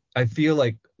I feel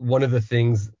like one of the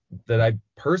things that I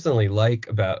personally like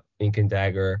about Ink and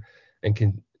Dagger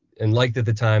and liked at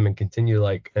the time and continue to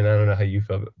like, and I don't know how you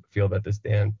feel about this,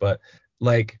 Dan, but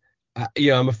like,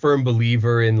 I'm a firm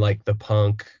believer in like the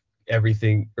punk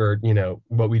everything, or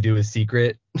what we do is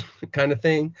secret kind of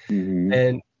thing.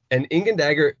 Mm-hmm. And Ink and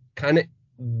Dagger kind of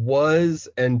was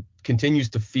and continues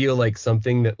to feel like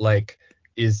something that like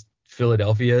is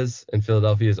Philadelphia's and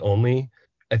Philadelphia's only.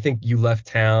 I think You Left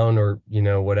Town or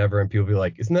whatever, and people be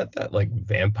like, isn't that like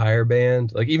vampire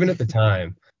band, like even at the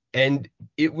time. And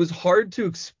it was hard to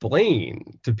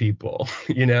explain to people,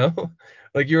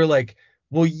 like you're like,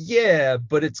 well, yeah,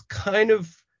 but it's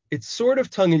sort of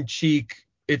tongue in cheek.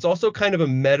 It's also kind of a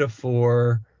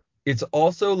metaphor. It's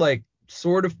also like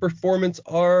sort of performance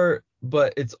art,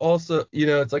 but it's also,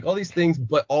 it's like all these things,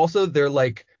 but also they're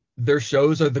like, their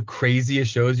shows are the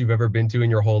craziest shows you've ever been to in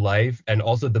your whole life, and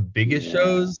also the biggest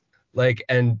shows, like,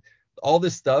 and all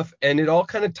this stuff, and it all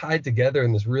kind of tied together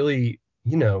in this really,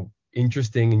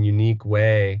 interesting and unique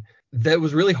way that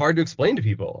was really hard to explain to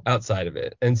people outside of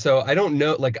it. And so I don't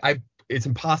know, like, it's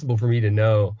impossible for me to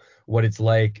know what it's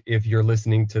like if you're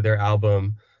listening to their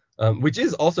album, which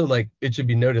is also, like, it should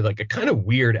be noted, like a kind of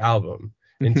weird album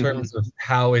in terms of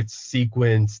how it's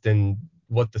sequenced and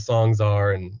what the songs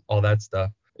are and all that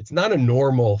stuff. It's not a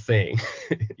normal thing,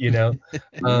 I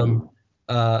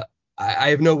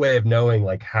have no way of knowing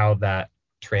like how that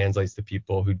translates to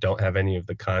people who don't have any of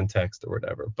the context or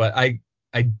whatever. But I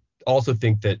also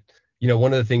think that,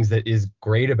 one of the things that is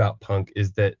great about punk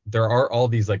is that there are all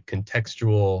these like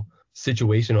contextual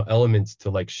situational elements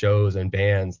to like shows and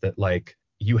bands that like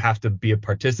you have to be a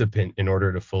participant in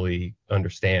order to fully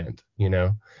understand.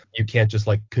 You can't just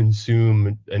like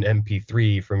consume an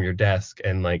MP3 from your desk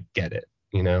and like get it.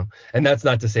 And that's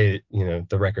not to say that,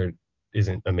 the record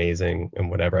isn't amazing and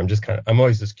whatever. I'm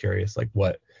always just curious, like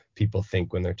what people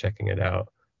think when they're checking it out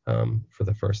for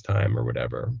the first time or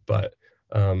whatever. But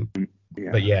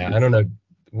yeah, I don't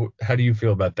know. How do you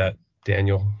feel about that,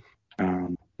 Daniel?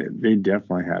 They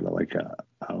definitely had like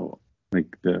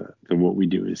the what we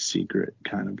do is secret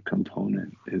kind of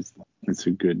component. It's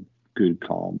a good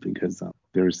call because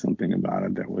there was something about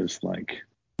it that was like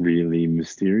really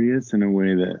mysterious in a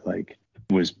way that like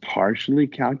was partially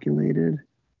calculated,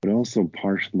 but also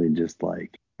partially just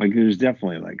like like there's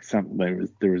definitely like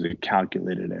there was a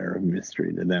calculated air of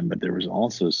mystery to them, but there was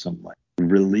also some like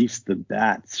release the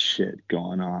bats shit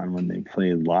going on when they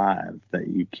played live that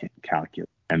you can't calculate,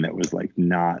 and that was like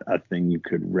not a thing you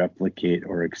could replicate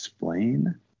or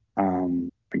explain.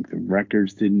 Like the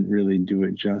records didn't really do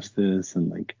it justice,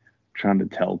 and like trying to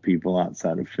tell people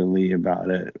outside of Philly about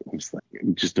it was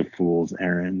like just a fool's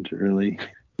errand, really.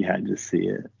 You had to see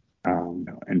it.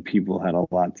 And people had a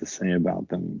lot to say about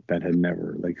them that had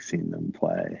never like seen them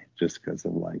play, just because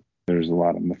of like there's a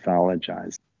lot of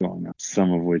mythologizing going on,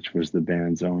 some of which was the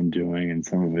band's own doing, and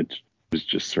some of it was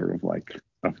just sort of like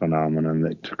a phenomenon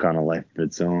that took on a life of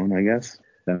its own, I guess.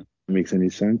 That makes any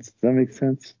sense? Does that make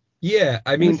sense? Yeah,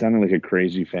 I Am I mean, sounding like a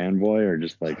crazy fanboy, or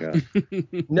just like a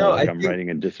no, like I'm writing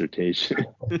a dissertation?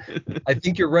 I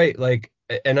think you're right. Like,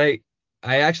 and I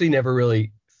actually never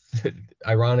really,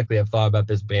 ironically, I've thought about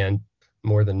this band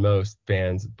more than most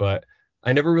bands, but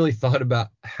I never really thought about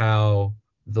how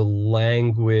the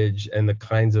language and the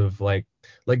kinds of like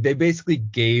they basically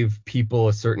gave people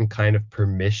a certain kind of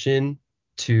permission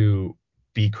to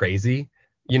be crazy,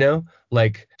 you know,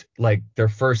 like their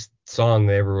first song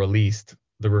they ever released,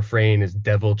 the refrain is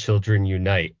 "Devil Children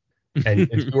Unite," and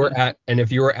if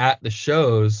you were at the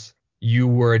shows, you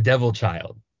were a devil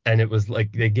child, and it was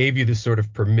like they gave you this sort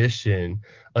of permission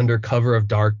under cover of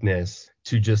darkness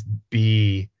to just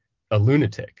be a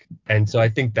lunatic. And so I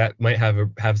think that might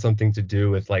have something to do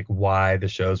with like why the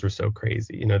shows were so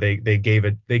crazy. You know, they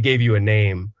gave you a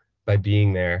name by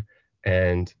being there,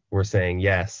 and we're saying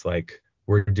yes, like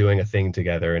we're doing a thing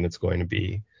together, and it's going to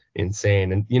be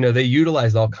insane. And you know, they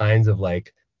utilized all kinds of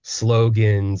like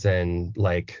slogans and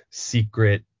like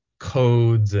secret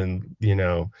codes and, you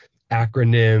know,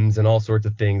 acronyms and all sorts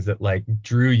of things that like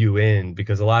drew you in,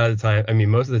 because a lot of the time, I mean,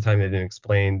 most of the time they didn't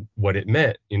explain what it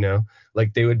meant, you know,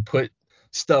 like they would put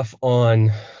stuff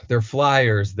on their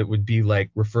flyers that would be like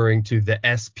referring to the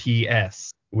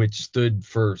SPS, which stood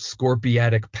for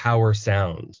Scorpiatic Power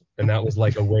Sound. And that was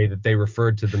like a way that they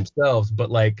referred to themselves, but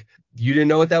like you didn't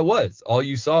know what that was. All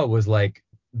you saw was like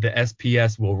the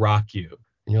SPS will rock you.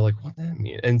 And you're like, what does that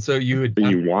mean? And so you would.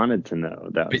 But you wanted to know.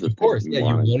 That was Of course, yeah, you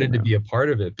wanted to know. be a part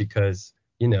of it because,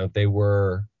 you know, they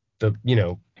were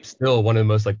still one of the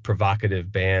most like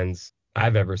provocative bands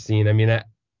I've ever seen. I mean,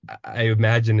 I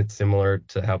imagine it's similar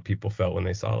to how people felt when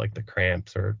they saw like the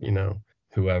Cramps or, you know,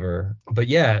 whoever. But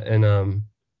yeah,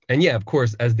 and yeah, of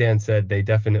course, as Dan said, they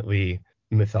definitely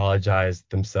mythologized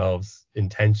themselves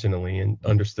intentionally and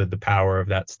understood the power of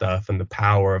that stuff and the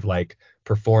power of like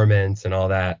performance and all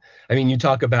that. I mean, you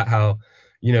talk about how,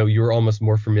 you know, you're almost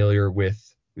more familiar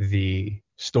with the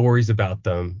stories about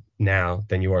them now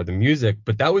than you are the music,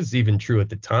 but that was even true at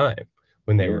the time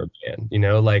when they were a band. You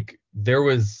know, like there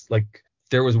was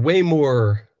way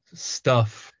more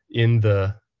stuff in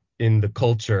the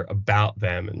culture about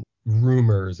them and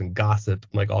rumors and gossip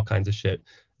and like all kinds of shit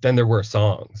than there were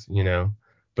songs, you know.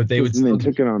 But they would still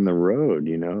took it on the road,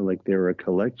 you know, like they were a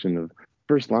collection of,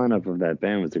 first lineup of that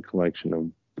band was a collection of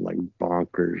like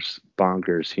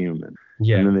bonkers human.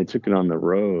 Yeah. And then they took it on the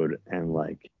road, and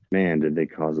like, man, did they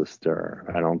cause a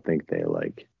stir. I don't think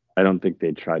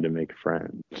they tried to make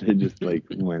friends. They just like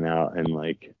went out and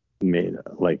like made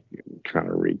like kind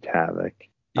of wreaked havoc.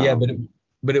 Yeah,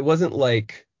 but it wasn't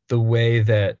like the way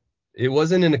that it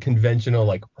wasn't in a conventional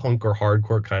like punk or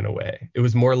hardcore kind of way. It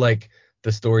was more like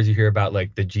the stories you hear about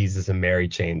like the Jesus and Mary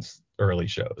Chain's early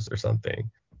shows or something,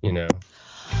 you know.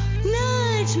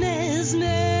 Nightmares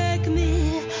make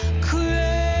me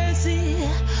crazy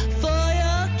for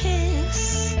your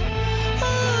kiss.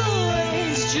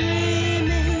 Always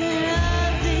dreaming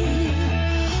of the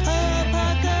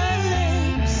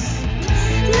apocalypse.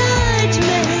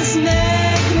 Nightmares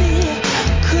make me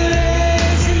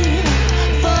crazy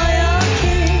for your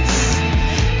kiss.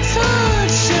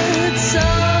 Tortured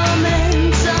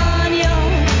torment on your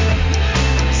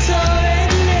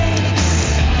torrid lips.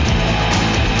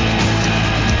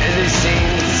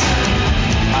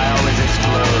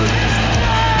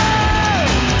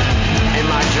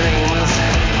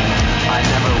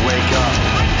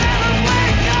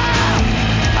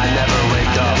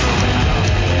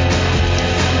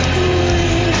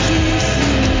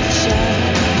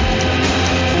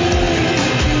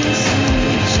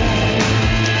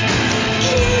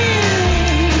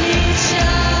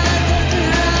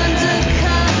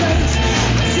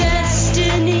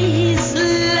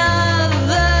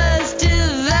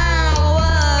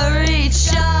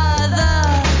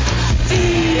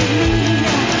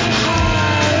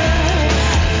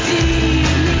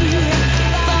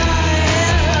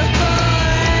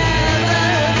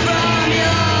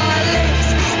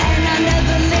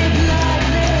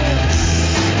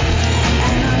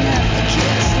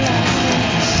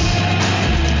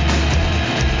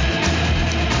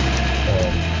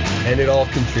 and it all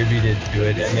contributed to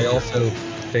it, and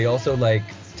they also like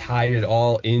tied it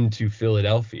all into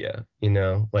Philadelphia,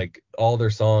 like all their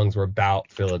songs were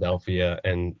about Philadelphia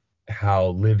and how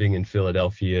living in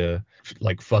Philadelphia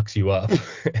like fucks you up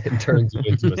and turns you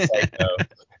into a psycho.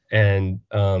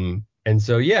 And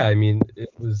so yeah, I mean, it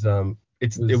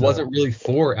wasn't really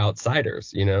for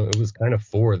outsiders, it was kind of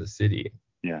for the city.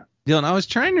 Yeah. Dylan, I was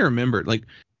trying to remember, like,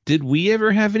 did we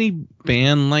ever have any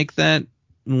band like that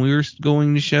when we were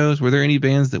going to shows? Were there any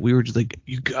bands that we were just like,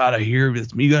 you gotta hear this,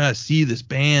 you gotta see this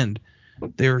band,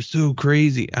 they were so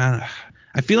crazy? I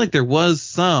feel like there was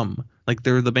some, like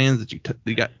there were the bands that you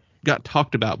got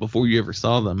talked about before you ever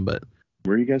saw them, but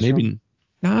Where are you guys maybe from?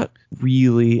 Not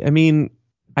really. I mean,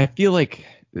 I feel like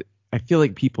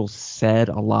people said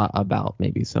a lot about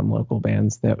maybe some local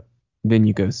bands that then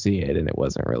you go see it and it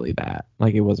wasn't really that.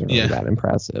 Like, it wasn't really that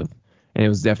impressive. And it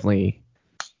was definitely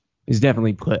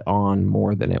put on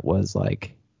more than it was,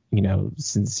 like,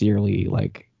 sincerely,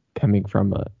 like, coming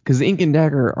from because Ink and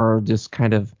Dagger are just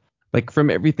kind of like,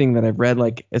 from everything that I've read,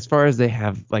 like, as far as they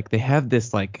have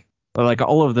this like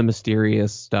all of the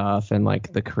mysterious stuff and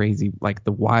like the crazy, like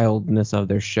the wildness of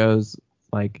their shows,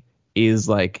 like, is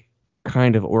like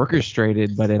kind of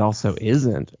orchestrated, but it also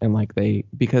isn't. And like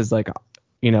because like,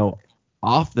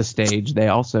 off the stage, they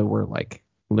also were like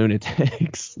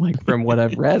lunatics, like, from what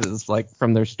I've read, is like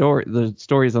from the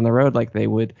stories on the road, like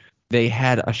they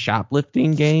had a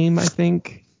shoplifting game, I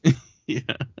think. Yeah.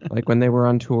 Like, when they were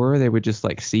on tour, they would just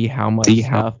like see how much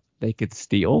stuff they could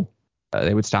steal.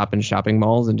 They would stop in shopping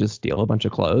malls and just steal a bunch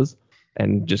of clothes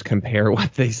and just compare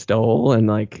what they stole. And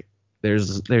like,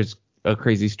 there's a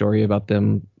crazy story about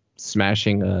them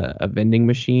smashing a vending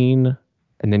machine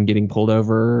and then getting pulled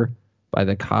over by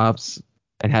the cops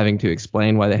and having to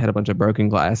explain why they had a bunch of broken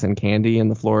glass and candy in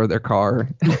the floor of their car.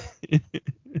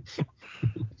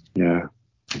 Yeah.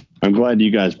 I'm glad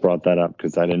you guys brought that up,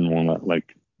 because I didn't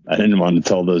want to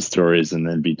tell those stories and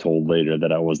then be told later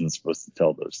that I wasn't supposed to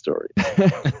tell those stories.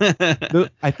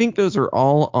 I think those are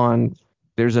all on.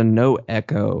 There's a No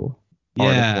Echo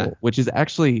article, which is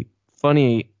actually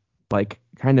funny, like,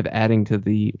 kind of adding to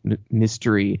the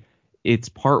mystery. It's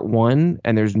part 1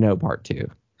 and there's no part 2.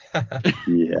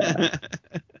 Yeah.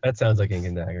 That sounds like Ink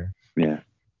and Dagger. Yeah.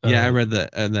 Yeah, I read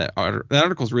that. That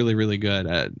article's really, really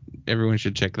good. Everyone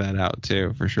should check that out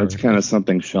too, for sure. That's kind of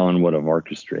something Sean would have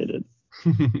orchestrated.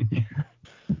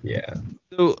 Yeah.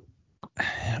 So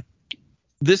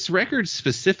this record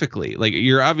specifically, like,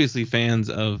 you're obviously fans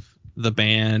of the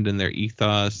band and their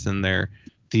ethos and their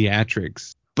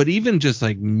theatrics, but even just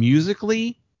like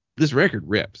musically, this record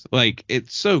rips. Like,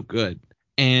 it's so good.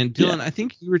 And Dylan, I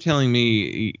think you were telling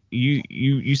me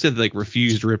you said like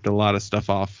Refused ripped a lot of stuff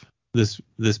off this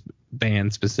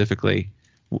band specifically,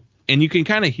 and you can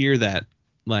kind of hear that,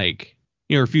 like,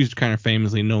 Refused kind of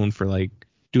famously known for like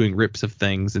doing rips of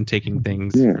things and taking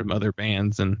things from other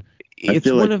bands, and I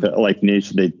feel like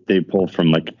Nation, they pull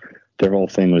from, like, their whole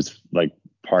thing was like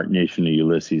part Nation of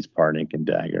Ulysses, part Ink and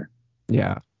Dagger.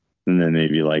 Yeah. And then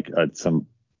maybe like some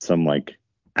like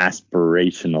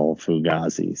aspirational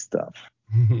Fugazi stuff.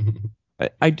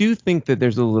 I do think that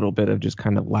there's a little bit of just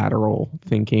kind of lateral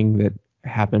thinking that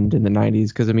happened in the 90s,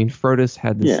 because I mean, Frodis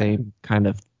had the same kind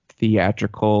of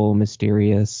theatrical,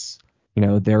 mysterious,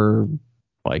 they're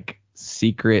like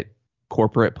secret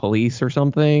corporate police or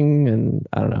something, and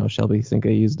I don't know, Shelby Cinca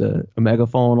used a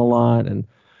megaphone a lot, and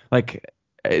like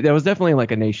that was definitely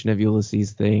like a Nation of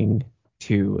Ulysses thing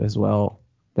too as well.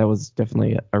 That was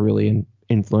definitely a really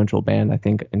influential band, I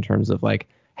think, in terms of like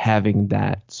having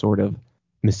that sort of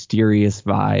mysterious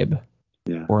vibe,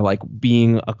 or like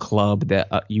being a club that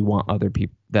you want other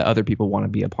people want to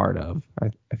be a part of.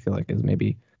 I feel like is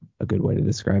maybe a good way to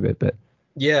describe it. But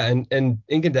yeah, and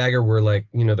Ink and Dagger were like,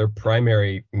 their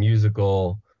primary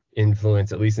musical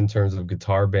influence, at least in terms of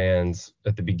guitar bands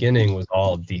at the beginning, was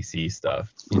all DC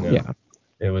stuff.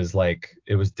 It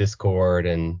was Discord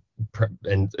and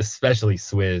especially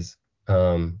Swizz.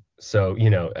 So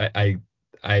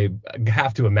I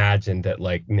have to imagine that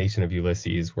like Nation of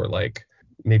Ulysses were like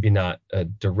maybe not a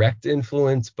direct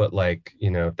influence, but like,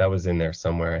 that was in there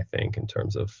somewhere, I think, in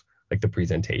terms of like the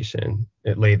presentation.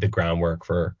 It laid the groundwork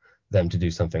for them to do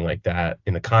something like that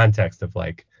in the context of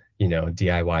like, a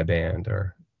DIY band,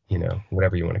 or,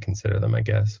 whatever you want to consider them, I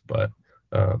guess. But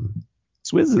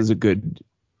Swizz is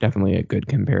definitely a good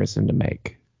comparison to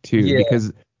make too,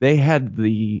 because they had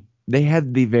the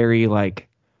very, like,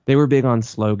 they were big on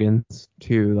slogans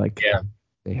too. Like,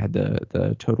 they had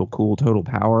the total cool, total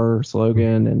power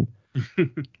slogan, and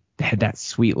they had that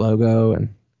sweet logo,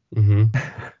 and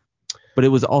but it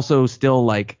was also still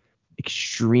like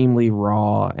extremely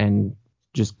raw and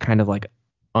just kind of like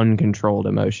uncontrolled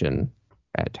emotion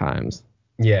at times.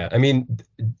 Yeah, I mean,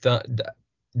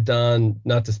 Don,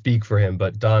 not to speak for him,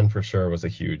 but Don for sure was a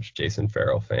huge Jason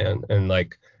Farrell fan, and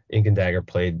like Ink and Dagger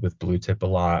played with Blue Tip a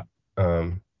lot,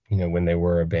 when they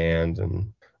were a band,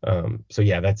 and so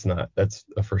yeah, that's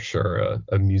for sure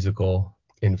a musical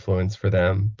influence for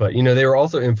them. But they were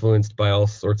also influenced by all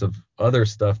sorts of other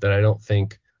stuff that I don't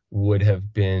think would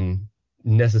have been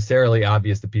necessarily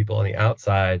obvious to people on the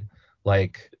outside,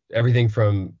 like everything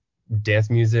from dance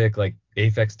music like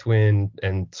Aphex Twin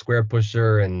and Square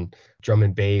Pusher and drum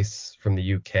and bass from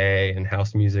the UK and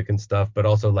house music and stuff, but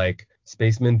also like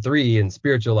Spaceman 3 and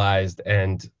Spiritualized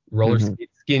and Roller Skate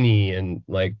Skinny and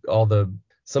like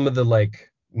some of the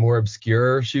like more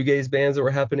obscure shoegaze bands that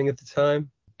were happening at the time.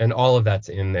 And all of that's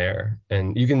in there.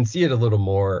 And you can see it a little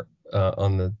more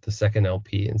on the second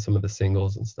LP and some of the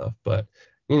singles and stuff. But,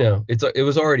 it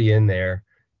was already in there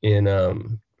in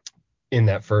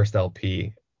that first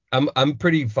LP. I'm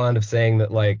pretty fond of saying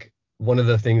that like one of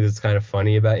the things that's kind of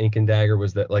funny about Ink and Dagger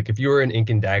was that like if you were an Ink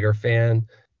and Dagger fan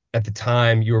at the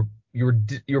time, you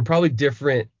were probably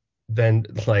different than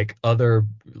like other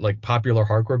like popular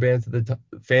hardcore bands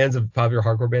fans of popular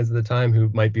hardcore bands at the time who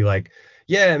might be like,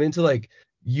 yeah, I'm into like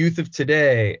Youth of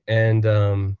Today and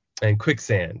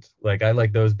Quicksand, like I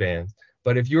like those bands.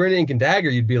 But if you were an Ink and Dagger,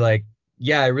 you'd be like,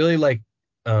 yeah, I really like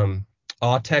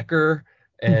Autechre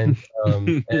and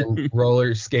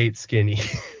Roller Skate Skinny.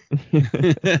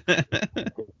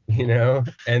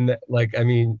 And like, I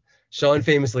mean, Sean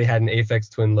famously had an Aphex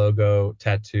Twin logo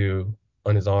tattoo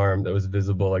on his arm that was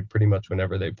visible like pretty much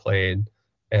whenever they played.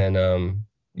 And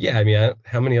yeah, I mean,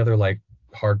 how many other like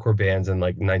hardcore bands in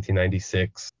like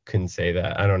 1996 can say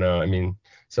that? I don't know. I mean,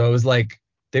 so it was like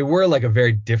they were like a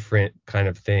very different kind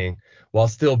of thing while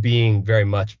still being very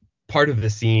much part of the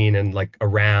scene and like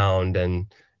around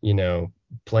and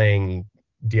playing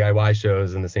DIY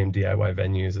shows in the same DIY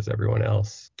venues as everyone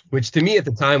else, which to me at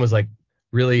the time was like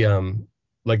really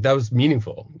like that was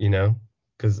meaningful,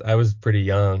 because I was pretty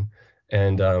young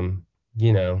and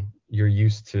you're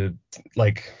used to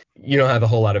like you don't have a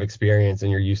whole lot of experience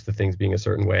and you're used to things being a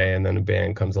certain way, and then a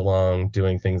band comes along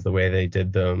doing things the way they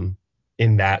did them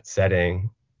in that setting,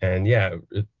 and yeah,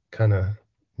 it kind of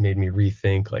made me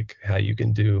rethink like how you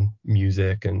can do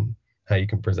music and how you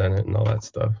can present it and all that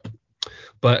stuff.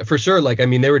 But for sure, like, I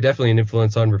mean, they were definitely an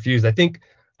influence on Refused. I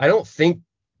don't think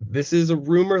this is a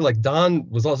rumor. Like Don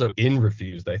was also in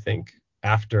Refused, I think,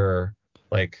 after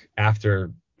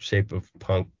Shape of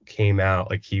Punk came out.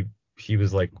 Like he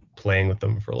was like playing with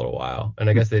them for a little while. And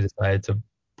I guess they decided to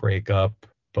break up,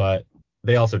 but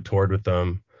they also toured with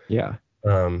them. Yeah.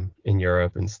 In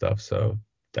Europe and stuff. So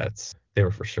they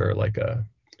were for sure like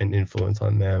an influence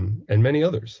on them and many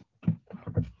others.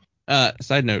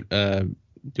 Side note,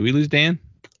 do we lose Dan?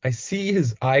 I see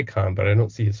his icon, but I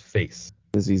don't see his face.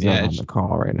 Because he's not on the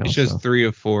call right now. It shows 3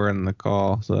 of 4 in the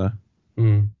call, so.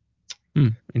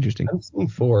 Interesting. I'm seeing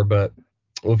 4, but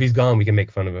well, if he's gone, we can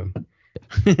make fun of him.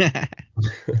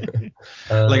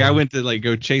 Like I went to like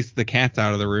go chase the cats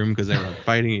out of the room because they were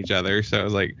fighting each other, so I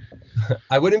was like,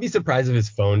 I wouldn't be surprised if his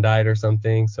phone died or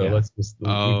something. So let's just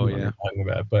talking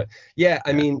about it. But yeah,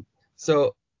 I mean,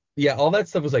 so yeah, all that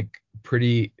stuff was like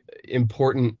pretty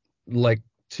important, like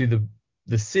to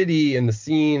the city and the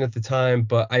scene at the time.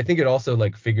 But I think it also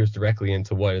like figures directly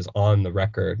into what is on the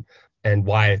record and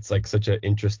why it's like such an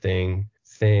interesting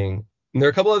thing. And there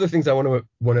are a couple other things I want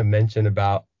to mention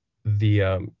about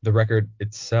the record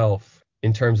itself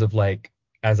in terms of like,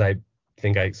 as I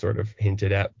think I sort of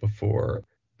hinted at before.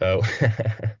 Oh,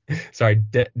 sorry.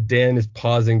 Dan is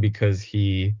pausing because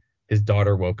his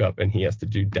daughter woke up and he has to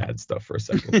do dad stuff for a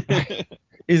second.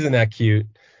 Isn't that cute?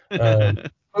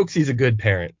 Folks, he's a good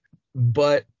parent.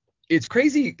 But it's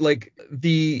crazy. Like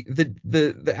the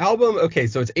album. Okay,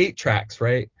 so it's 8 tracks,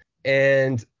 right?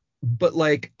 But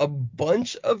like a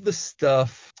bunch of the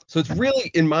stuff. So it's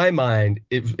really, in my mind,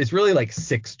 it's really like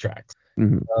 6 tracks.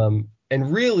 Mm-hmm.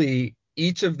 And really,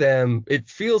 each of them, it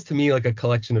feels to me like a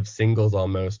collection of singles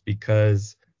almost,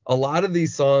 because a lot of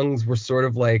these songs were sort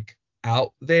of like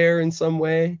out there in some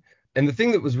way. And the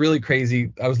thing that was really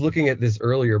crazy, I was looking at this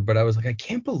earlier, but I was like, I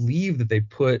can't believe that they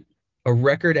put a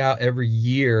record out every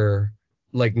year,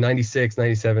 like 96,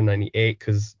 97, 98,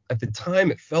 because at the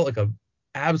time it felt like a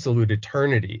absolute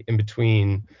eternity in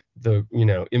between the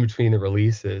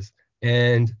releases.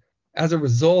 And as a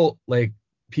result, like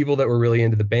people that were really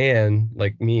into the band,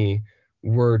 like me,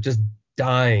 were just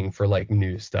dying for like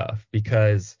new stuff,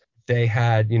 because they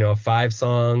had, a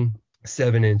 5-song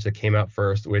 7-inch that came out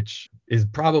first, which is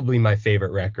probably my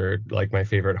favorite record, like my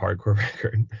favorite hardcore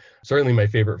record, certainly my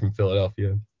favorite from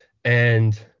Philadelphia.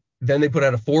 And then they put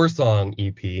out a 4-song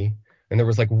EP, and there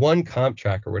was like one comp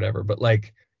track or whatever. But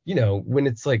like, you know, when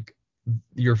it's like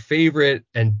your favorite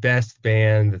and best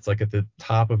band that's like at the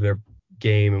top of their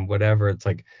game and whatever, it's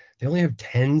like they only have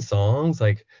 10 songs.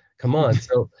 Like, come on.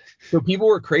 So people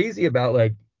were crazy about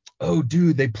like, oh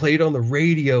dude, they played on the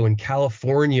radio in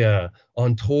California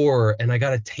on tour and I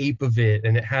got a tape of it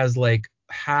and it has like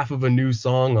half of a new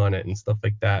song on it and stuff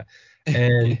like that.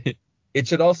 And we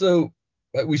should also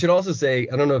say,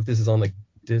 I don't know if this is on like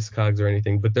Discogs or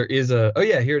anything, but there is oh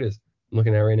yeah, here it is. I'm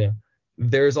looking at it right now.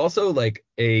 There's also like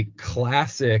a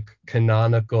classic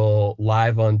canonical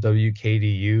live on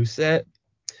WKDU set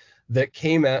that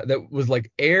came out, that was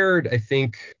like aired, I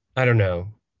think, I don't know,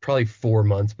 probably 4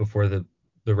 months before the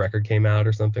record came out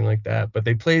or something like that. But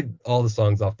they played all the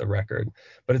songs off the record,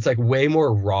 but it's like way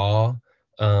more raw.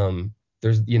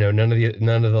 There's, you know, none of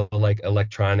the like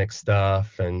electronic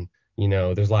stuff, and you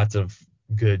know, there's lots of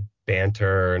good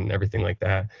banter and everything like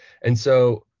that. And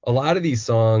so a lot of these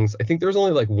songs, I think there's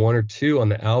only like one or two on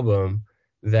the album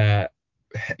that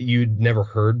you'd never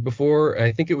heard before. And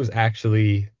I think it was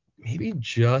actually maybe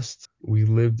just We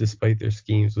Live Despite Their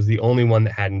Schemes was the only one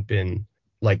that hadn't been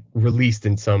like released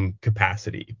in some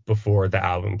capacity before the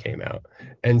album came out.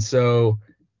 And so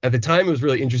at the time, it was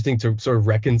really interesting to sort of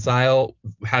reconcile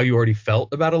how you already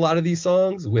felt about a lot of these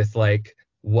songs with like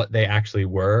what they actually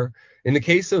were. In the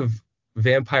case of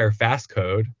Vampire Fast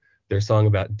Code, their song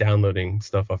about downloading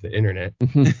stuff off the internet,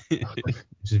 which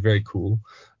is very cool.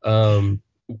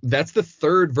 That's the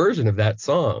third version of that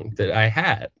song that I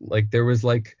had. Like there was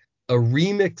like a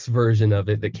remix version of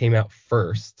it that came out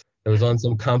first. That was on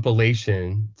some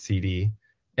compilation CD.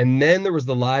 And then there was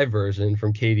the live version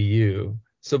from KDU.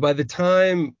 So by the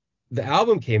time the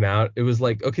album came out, it was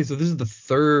like, okay, so this is the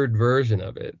third version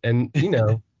of it. And, you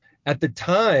know, at the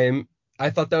time, I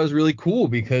thought that was really cool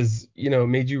because, you know, it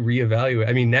made you reevaluate.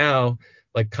 I mean, now,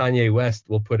 like Kanye West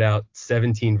will put out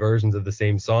 17 versions of the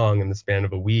same song in the span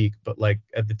of a week. But like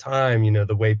at the time, you know,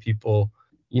 the way people,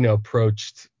 you know,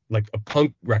 approached like a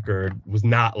punk record was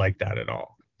not like that at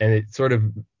all. And it sort of,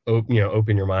 you know,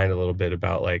 open your mind a little bit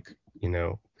about like, you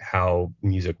know, how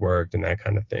music worked and that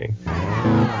kind of thing.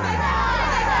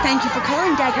 Thank you for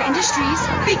calling Dagger Industries.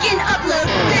 Begin upload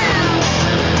now.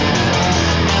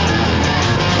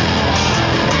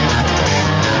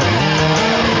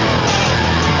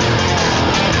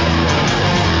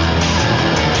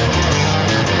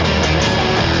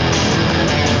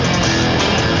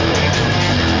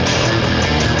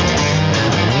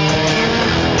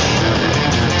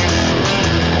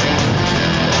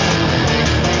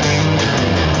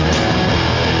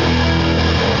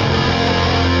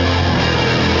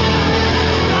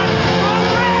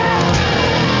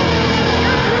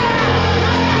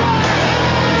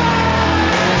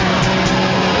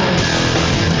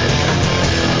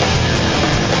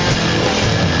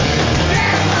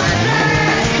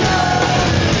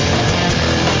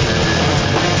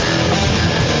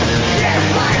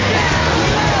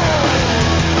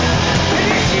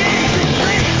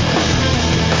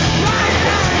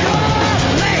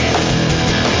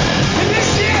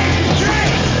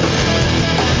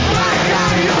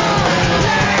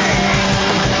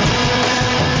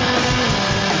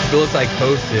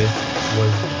 Psychosis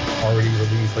was already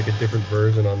released, like a different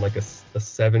version on like a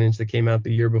 7-inch that came out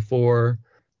the year before.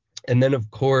 And then of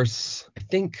course, I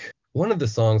think one of the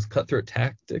songs, Cutthroat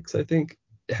Tactics, I think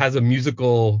has a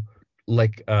musical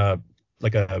like a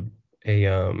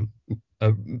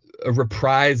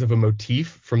reprise of a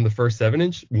motif from the first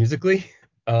 7-inch musically,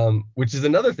 which is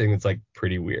another thing that's like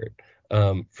pretty weird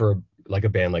for like a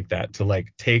band like that to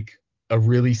like take a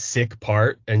really sick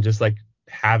part and just like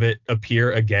have it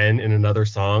appear again in another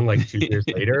song like 2 years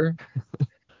later.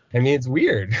 I mean, it's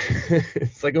weird.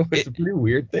 It's like it's a pretty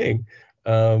weird thing.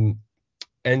 And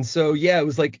so yeah, it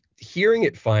was like hearing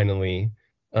it finally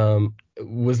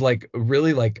was like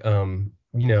really like you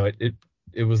know,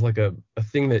 it was like a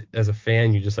thing that as a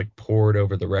fan you just like poured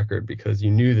over the record because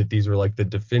you knew that these were like the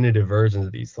definitive versions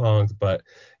of these songs, but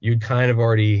you'd kind of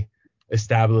already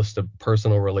established a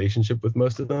personal relationship with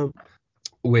most of them,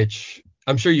 which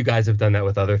I'm sure you guys have done that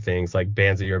with other things, like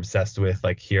bands that you're obsessed with,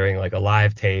 like hearing like a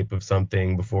live tape of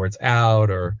something before it's out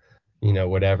or, you know,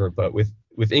 whatever. But with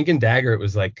Ink and Dagger, it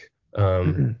was like,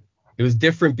 it was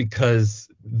different because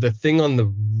the thing on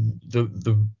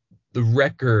the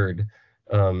record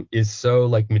is so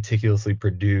like meticulously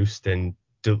produced and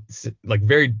like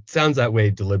very sounds that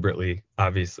way deliberately,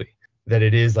 obviously, that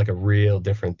it is like a real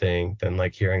different thing than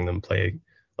like hearing them play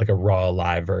like a raw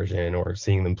live version or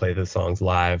seeing them play the songs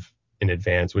live in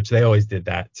advance, which they always did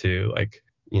that too. Like,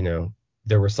 you know,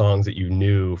 there were songs that you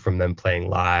knew from them playing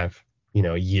live, you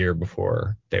know, a year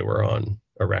before they were on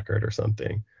a record or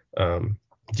something. Do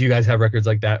you guys have records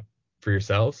like that for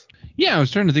yourselves? Yeah, I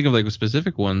was trying to think of like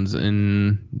specific ones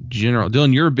in general.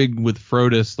 Dylan, you're big with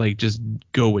Frodus, like just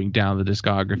going down the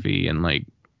discography and like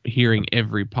hearing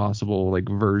every possible like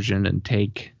version and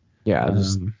take. Yeah,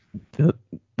 just Um,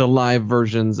 the live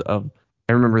versions of.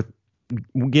 I remember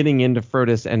getting into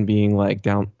Frodus and being like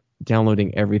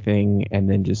downloading everything, and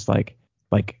then just like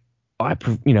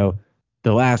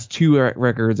the last two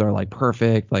records are like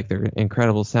perfect, like they're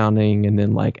incredible sounding, and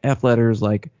then like F Letters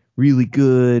like really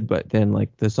good, but then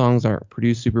like the songs aren't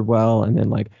produced super well, and then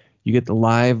like you get the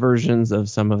live versions of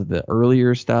some of the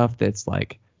earlier stuff that's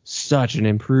like such an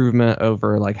improvement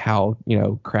over like how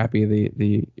crappy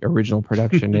the original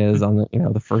production is on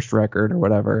the first record or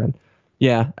whatever. And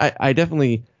yeah, I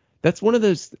definitely, that's one of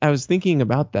those, I was thinking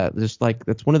about that, just like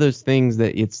that's one of those things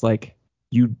that it's like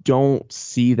you don't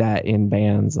see that in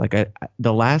bands. Like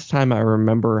the last time I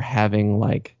remember having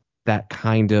like that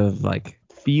kind of like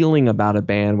feeling about a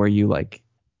band where you like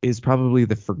is probably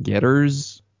the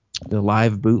Forgetters, the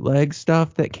live bootleg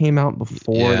stuff that came out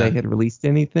before Yeah. they had released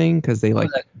anything, because they like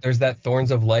There's that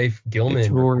Thorns of Life Gilman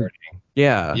toured. recording.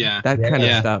 Yeah. That kind of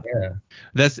Yeah. stuff. Yeah.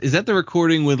 is that the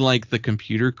recording with like the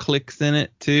computer clicks in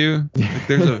it too? Like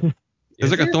there's Is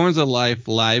like a there? Thorns of Life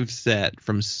live set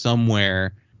from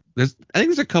somewhere. I think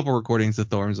there's a couple recordings of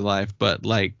Thorns of Life, but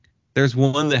like there's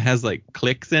one that has like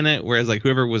clicks in it, whereas like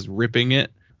whoever was ripping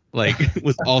it like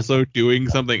was also doing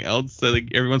something else. So like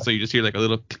every once in a while you just hear like a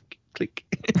little click click.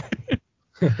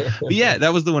 But yeah,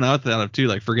 that was the one I thought of too.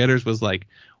 Like Forgetters was like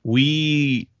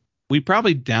we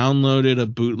probably downloaded a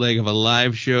bootleg of a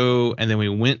live show, and then we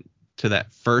went to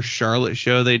that first Charlotte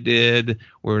show they did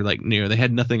where like they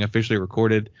had nothing officially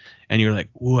recorded, and you're like,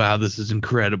 wow, this is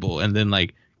incredible. And then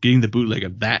like getting the bootleg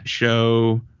of that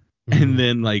show, and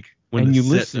then like when and the you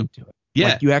set, listen to it. yeah,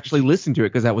 Like you actually listened to it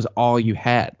because that was all you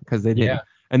had, because they didn't. Yeah.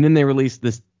 And then they released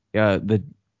this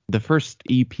the first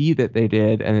EP that they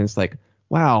did, and it's like,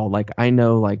 wow, like I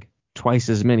know like twice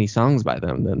as many songs by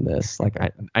them than this. Like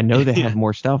I know they have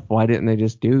more stuff. Why didn't they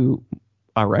just do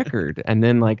a record? And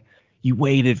then like you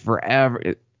waited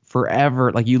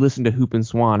forever. Like you listened to Hoop and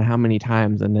Swan how many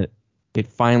times, and it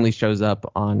finally shows up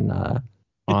on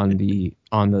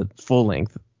the full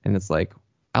length, and it's like,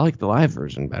 I like the live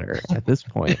version better at this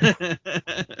point,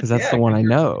 because that's Yeah, the one 'cause I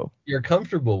know. You're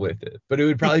comfortable with it, but it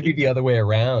would probably be the other way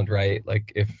around, right?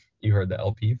 Like if you heard the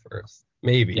LP first,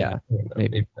 maybe. Yeah, I don't know, maybe.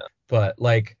 maybe not. But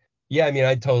like, yeah, I mean,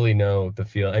 I totally know the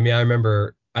feel. I mean, I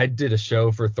remember I did a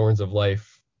show for Thorns of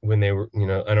Life when they were, I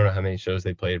don't know how many shows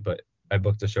they played, but I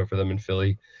booked a show for them in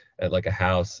Philly at like a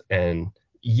house, and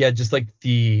yeah, just like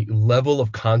the level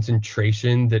of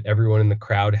concentration that everyone in the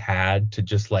crowd had to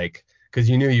just like, because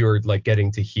you knew you were like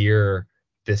getting to hear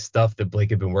this stuff that Blake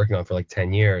had been working on for like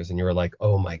 10 years, and you were like,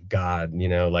 oh my god,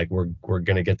 like we're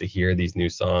gonna get to hear these new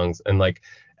songs. And like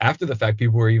after the fact,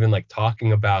 people were even like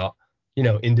talking about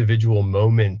individual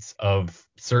moments of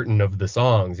certain of the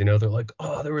songs. They're like,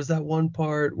 oh, there was that one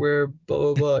part where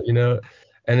blah blah blah.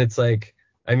 And it's like,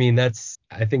 I mean,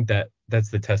 I think that's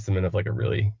the testament of like a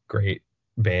really great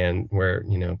band where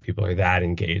people are that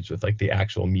engaged with like the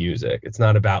actual music. It's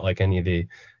not about like any of the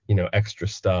extra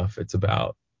stuff. It's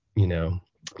about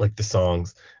like the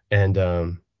songs. And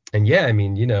yeah, I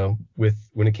mean,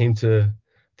 when it came to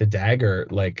the Dagger,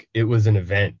 like it was an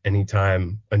event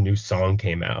anytime a new song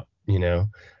came out.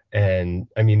 And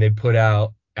I mean, they put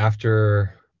out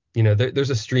after, there's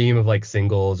a stream of like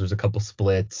singles, there's a couple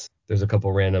splits, there's a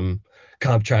couple random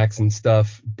comp tracks and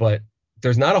stuff, but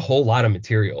there's not a whole lot of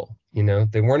material.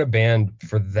 They weren't a band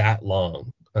for that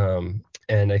long.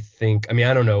 And I think, I mean,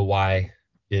 I don't know why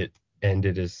it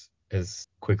ended as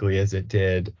quickly as it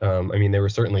did. I mean, they were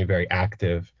certainly very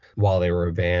active while they were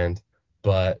a band,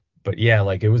 but yeah,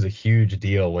 like it was a huge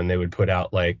deal when they would put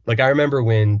out like I remember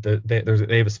when they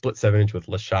have a split 7-inch with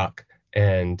LeShock,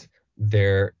 and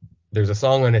there's a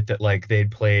song on it that like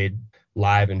they'd played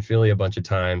live in Philly a bunch of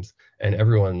times, and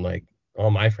everyone, like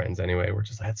all my friends anyway, were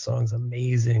just, that song's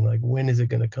amazing, like when is it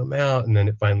going to come out? And then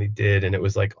it finally did, and it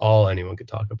was like all anyone could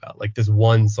talk about, like this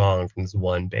one song from this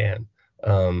one band.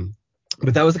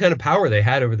 But that was the kind of power they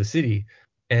had over the city.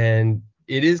 And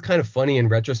it is kind of funny in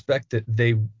retrospect that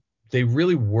they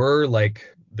really were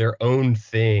like their own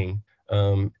thing.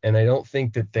 And I don't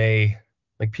think that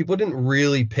people didn't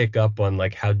really pick up on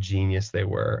like how genius they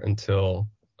were until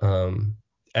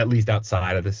at least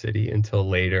outside of the city until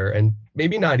later. And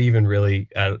maybe not even really,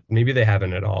 maybe they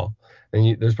haven't at all.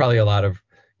 And there's probably a lot of,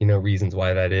 reasons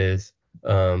why that is.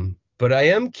 But I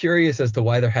am curious as to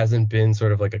why there hasn't been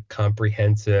sort of like a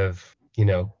comprehensive,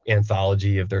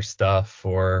 anthology of their stuff,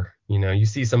 or, you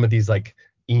see some of these like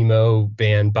emo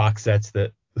band box sets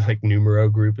that like numero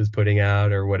group is putting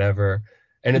out or whatever.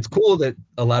 And it's cool that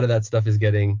a lot of that stuff is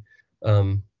getting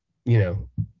you know,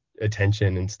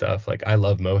 attention and stuff. Like I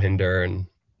love Mohinder and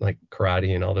like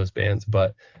Karate and all those bands,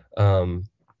 but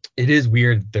it is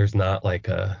weird there's not like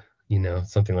a, you know,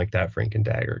 something like that for Ink and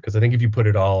Dagger, because I think if you put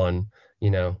it all on, you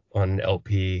know, on an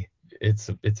LP, it's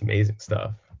amazing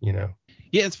stuff, you know.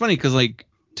 Yeah, it's funny because like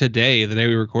today, the day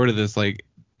we recorded this, like,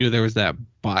 you know, there was that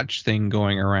botch thing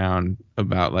going around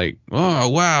about like, oh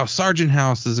wow, Sargent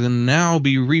House is gonna now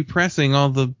be repressing all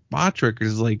the botch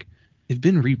records. Like, they've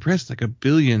been repressed like 1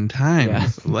 billion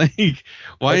times. Yeah. Like,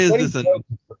 why It's is funny, this a so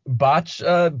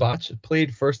Botch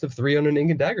played first of 3 on an Ink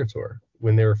and Dagger tour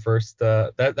when they were first.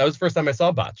 That was the first time I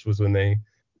saw Botch, was when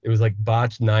it was like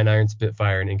Botch, Nine Iron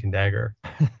Spitfire, and Ink and Dagger.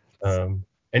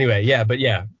 Anyway, yeah, but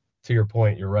yeah, to your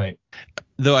point, you're right.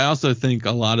 though? I also think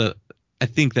I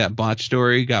think that botch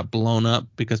story got blown up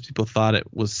because people thought it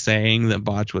was saying that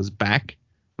botch was back,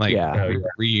 like Yeah. Oh, yeah.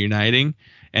 reuniting,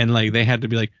 and like they had to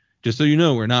be like, just so you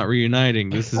know, we're not reuniting.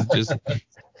 This is just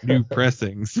new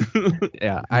pressings.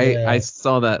 Yeah, Yeah. I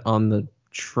saw that on the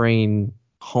train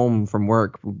home from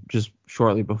work just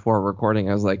shortly before recording.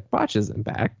 I was like, Botch isn't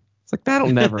back. It's like, that'll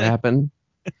never happen.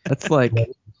 That's like,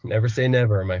 Never say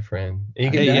never, my friend.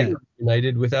 Ink and Hey, Dagger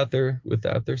united without their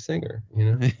singer, you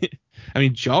know. I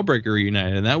mean, Jawbreaker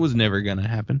reunited, and that was never gonna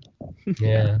happen.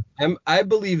 Yeah. I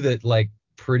believe that like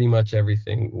pretty much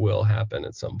everything will happen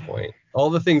at some point. All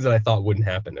the things that I thought wouldn't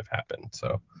happen have happened.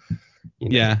 So, you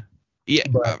know. Yeah.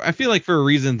 But- I feel like for a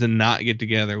reason to not get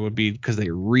together would be because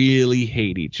they really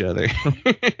hate each other.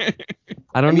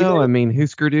 I don't mean, know. I mean,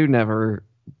 Husker Du never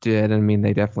did. I mean,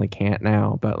 they definitely can't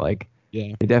now, but like,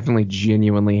 Yeah. they definitely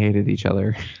genuinely hated each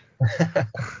other.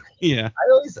 Yeah.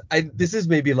 This is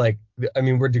maybe like, I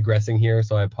mean, we're digressing here,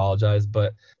 so I apologize,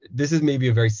 but this is maybe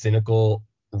a very cynical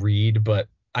read, but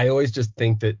I always just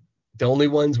think that the only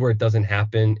ones where it doesn't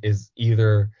happen is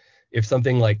either if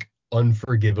something like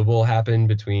unforgivable happened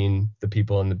between the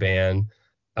people in the band,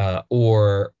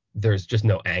 or there's just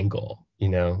no angle, you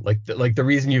know, like the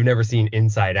reason you've never seen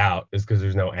Inside Out is because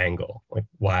there's no angle. Like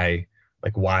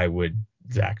why would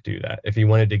Zach do that? If he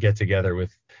wanted to get together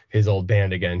with his old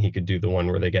band again, he could do the one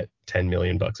where they get $10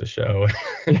 million a show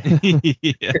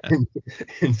Yeah.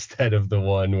 instead of the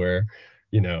one where,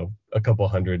 you know, a couple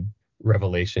hundred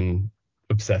Revelation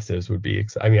obsessives would be.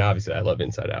 I mean, obviously I love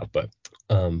Inside Out, but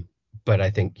I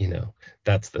think, you know,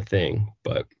 that's the thing.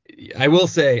 But I will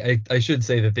say, I should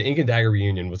say that the Ink and Dagger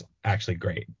reunion was actually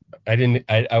great.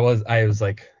 I was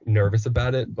like nervous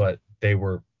about it, but they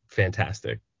were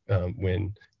fantastic.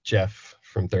 When Jeff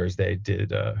from Thursday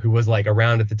did, who was like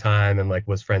around at the time and like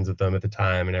was friends with them at the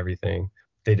time and everything,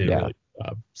 they did a really good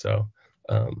job. So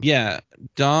Yeah.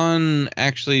 Don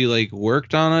actually like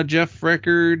worked on a Jeff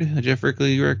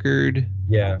Rickley record.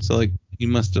 yeah. So like he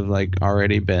must have like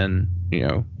already been, you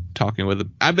know, talking with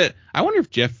them. I wonder if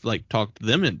Jeff like talked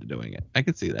them into doing it. I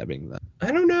could see that being that.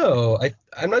 I don't know.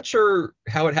 I'm not sure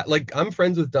how it like I'm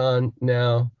friends with Don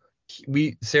now.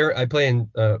 I play in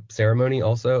Ceremony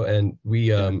also, and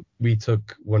we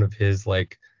took one of his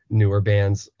like newer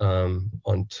bands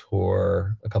on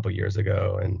tour a couple years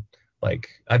ago, and like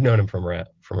I've known him from around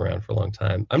for a long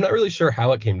time. I'm not really sure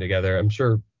how it came together. I'm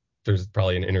sure there's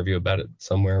probably an interview about it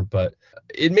somewhere, but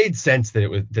it made sense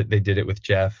that they did it with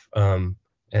Jeff.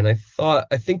 And I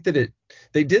think that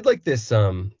they did like this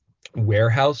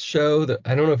warehouse show that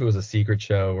I don't know if it was a secret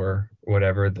show or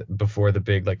whatever before the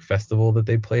big like festival that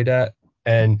they played at,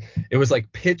 and it was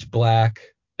like pitch black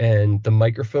and the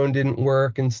microphone didn't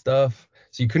work and stuff,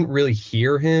 so you couldn't really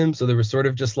hear him. So there was sort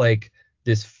of just like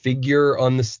this figure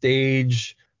on the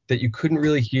stage that you couldn't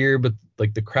really hear, but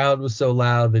like the crowd was so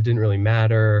loud that didn't really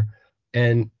matter,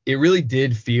 and it really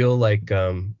did feel like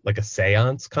a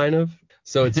seance kind of.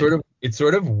 So it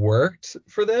sort of worked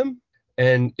for them,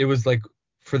 and it was like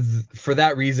for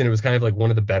that reason it was kind of like one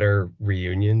of the better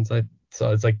reunions I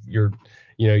saw. It's like you're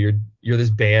this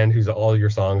band whose all your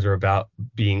songs are about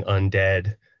being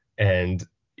undead, and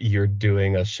you're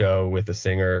doing a show with a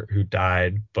singer who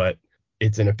died, but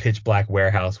it's in a pitch black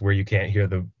warehouse where you can't hear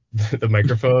the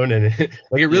microphone, and it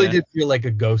really did feel like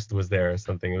a ghost was there or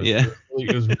something.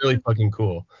 It was really fucking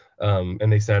cool.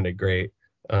 And they sounded great.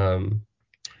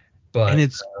 But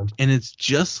And it's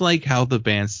just like how the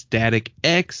band Static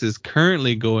X is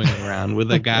currently going around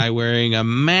with a guy wearing a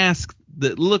mask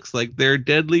that looks like their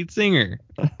dead lead singer.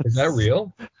 is that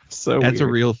real? So That's weird.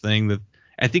 a real thing. That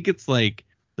I think it's like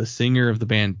the singer of the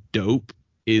band Dope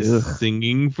is Ugh.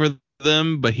 singing for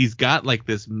them, but he's got like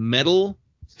this metal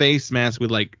face mask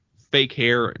with like fake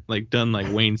hair, like done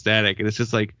like Wayne Static, and it's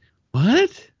just like,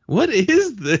 what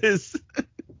is this?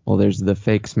 Well, there's the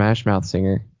fake Smash Mouth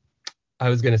singer. I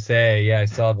was gonna say, yeah, I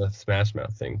saw the Smash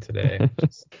Mouth thing today.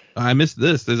 I missed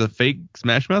this. There's a fake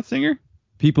Smash Mouth singer?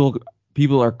 People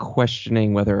are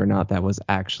questioning whether or not that was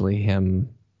actually him.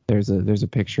 There's a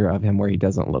picture of him where he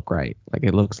doesn't look right. Like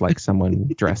it looks like someone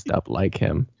dressed up like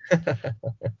him.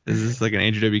 Is this like an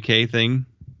Andrew WK thing?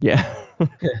 Yeah.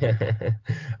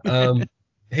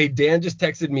 Hey, Dan just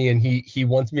texted me and he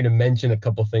wants me to mention a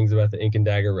couple things about the Ink and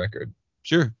Dagger record.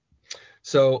 Sure.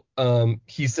 So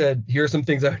he said, here are some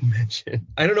things I would mention.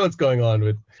 I don't know what's going on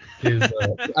with his.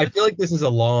 I feel like this is a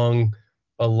long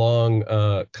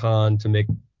con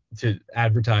to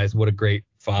advertise what a great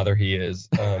father he is,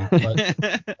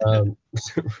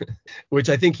 which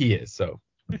I think he is. So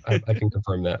I can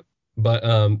confirm that. But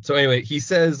so anyway, he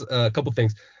says a couple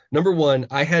things. Number one,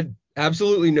 I had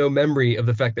absolutely no memory of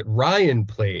the fact that Ryan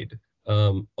played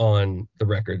on the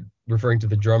record, referring to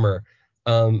the drummer.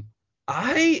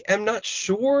 I am not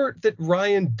sure that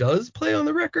Ryan does play on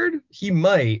the record. He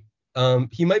might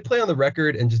play on the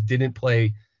record and just didn't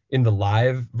play in the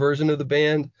live version of the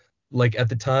band, like at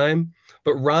the time.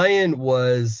 But Ryan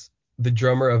was the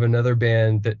drummer of another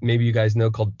band that maybe you guys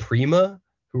know called Prima,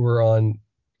 who were on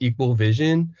Equal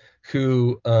Vision,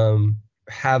 who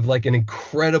have like an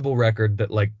incredible record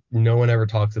that like no one ever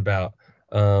talks about.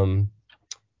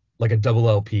 Like a double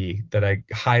LP that I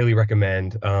highly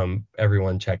recommend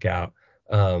everyone check out.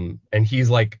 And he's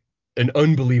like an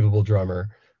unbelievable drummer.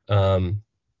 And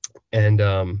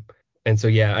so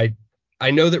yeah,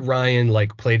 I know that Ryan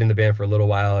like played in the band for a little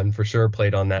while and for sure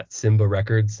played on that Simba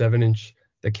Records 7-inch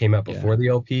that came out before the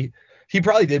LP. He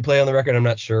probably did play on the record, I'm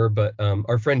not sure, but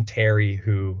our friend Terry,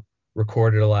 who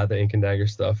recorded a lot of the Ink and Dagger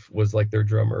stuff, was like their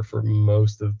drummer for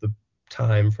most of the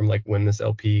time from like when this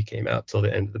LP came out till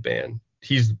the end of the band.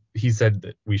 He said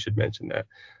that we should mention that.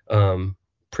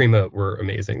 Prima were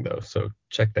amazing though, so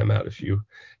check them out if you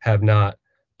have not.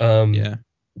 Yeah,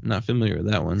 not familiar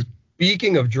with that one.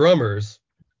 Speaking of drummers,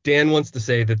 Dan wants to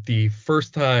say that the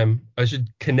first time, I should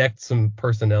connect some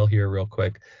personnel here real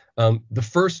quick. The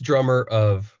first drummer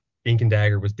of Ink and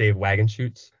Dagger was Dave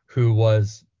Wagenschutz, who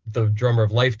was the drummer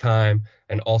of Lifetime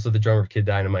and also the drummer of Kid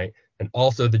Dynamite and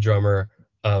also the drummer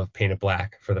of Painted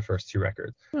Black for the first two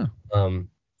records. Oh.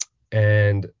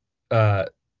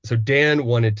 So Dan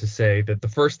wanted to say that the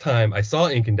first time I saw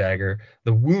Ink and Dagger,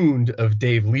 the wound of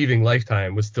Dave leaving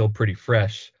Lifetime was still pretty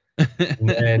fresh.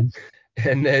 and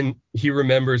then he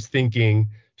remembers thinking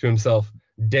to himself,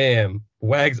 damn,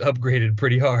 Wags upgraded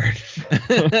pretty hard.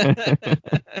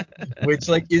 Which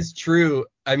like is true.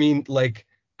 I mean, like,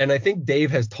 and I think Dave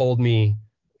has told me,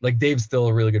 like, Dave's still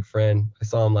a really good friend. I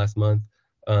saw him last month.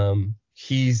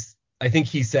 I think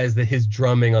he says that his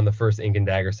drumming on the first Ink and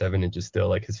Dagger 7-inch is still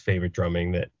like his favorite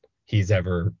drumming that he's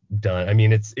ever done. I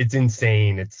mean, it's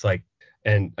insane. It's like,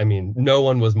 and I mean, no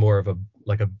one was more of a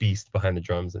beast behind the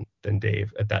drums than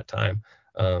Dave at that time.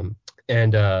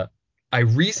 I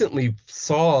recently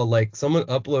saw like someone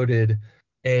uploaded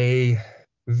a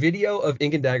video of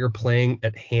Ink and Dagger playing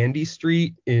at Handy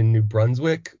Street in New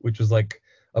Brunswick, which was like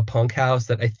a punk house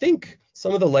that I think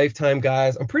some of the Lifetime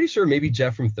guys, I'm pretty sure maybe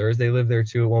Jeff from Thursday lived there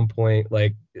too at one point.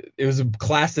 Like it was a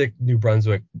classic New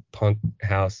Brunswick punk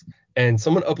house. And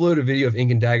someone uploaded a video of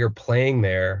Ink and Dagger playing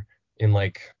there in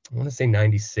like, I want to say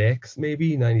 96,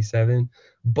 maybe 97.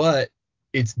 But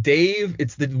it's Dave,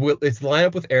 it's the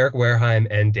lineup with Eric Wareheim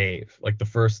and Dave, like the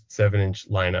first 7-inch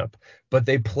lineup. But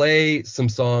they play some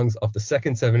songs off the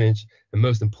second 7-inch. And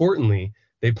most importantly,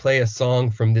 they play a song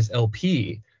from this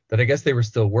LP that I guess they were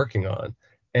still working on.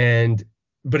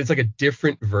 But it's like a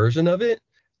different version of it,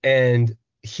 and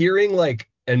hearing like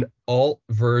an alt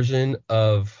version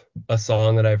of a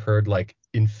song that I've heard like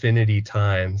infinity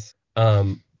times,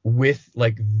 with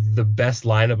like the best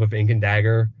lineup of Ink and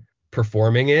Dagger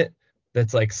performing it,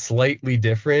 that's like slightly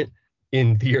different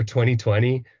in the year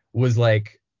 2020, was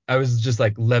like, I was just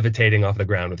like levitating off the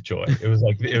ground with joy.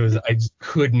 I just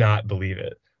could not believe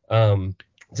it.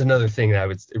 It's another thing that I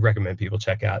would recommend people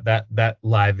check out, that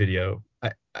live video.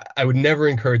 I would never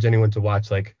encourage anyone to watch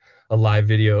like a live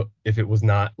video if it was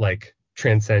not like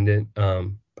transcendent.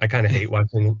 I kind of hate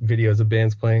watching videos of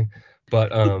bands playing,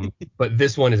 but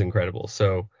this one is incredible.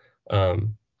 So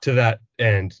to that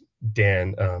end,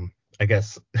 Dan, I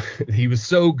guess he was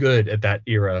so good at that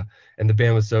era and the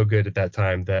band was so good at that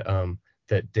time that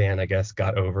that Dan, I guess,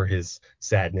 got over his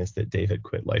sadness that Dave had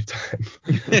quit Lifetime.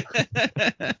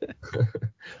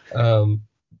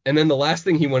 And then the last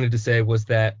thing he wanted to say was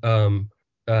that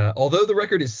although the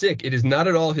record is sick, it is not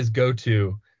at all his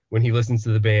go-to when he listens to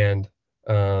the band.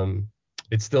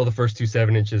 It's still the first two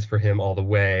 7-inches for him all the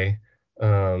way.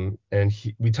 And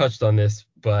we touched on this,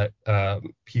 but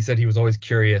he said he was always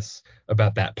curious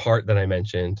about that part that I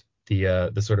mentioned,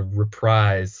 the sort of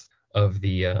reprise of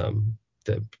the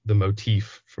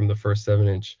motif from the first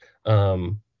 7-inch.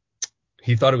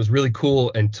 He thought it was really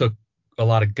cool and took a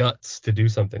lot of guts to do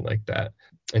something like that.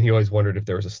 And he always wondered if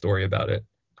there was a story about it.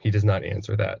 He does not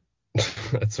answer that.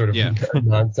 That's sort of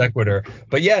non sequitur.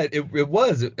 But yeah, it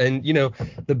was. And, you know,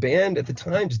 the band at the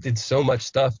time just did so much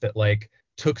stuff that like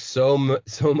took so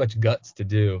much guts to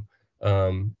do.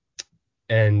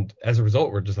 And as a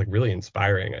result, we're just like really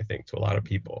inspiring, I think, to a lot of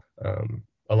people.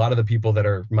 A lot of the people that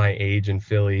are my age in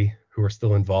Philly who are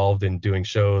still involved in doing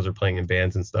shows or playing in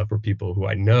bands and stuff were people who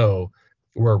I know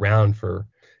were around for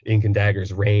Ink and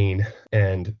Dagger's reign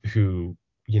and who,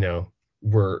 you know,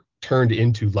 were turned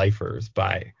into lifers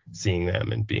by seeing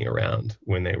them and being around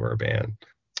when they were a band.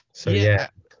 So yeah.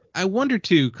 I wonder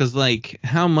too, because like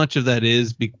how much of that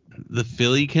is the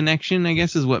Philly connection, I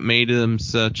guess, is what made them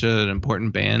such an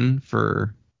important band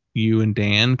for you and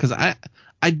Dan. Because I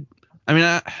mean,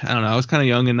 I don't know. I was kind of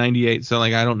young in '98, so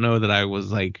like I don't know that I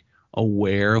was like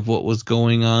aware of what was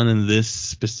going on in this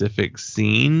specific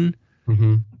scene.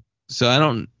 Mm-hmm. So I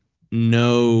don't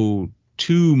know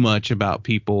too much about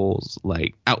people's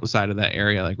like outside of that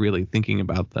area, like really thinking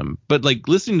about them. But like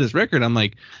listening to this record, I'm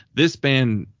like, this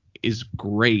band is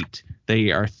great.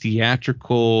 They are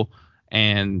theatrical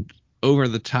and over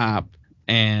the top,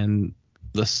 and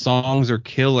the songs are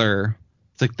killer.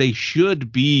 It's like they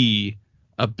should be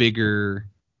a bigger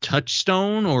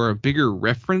touchstone or a bigger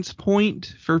reference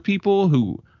point for people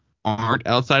who aren't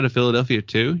outside of Philadelphia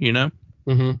too, you know?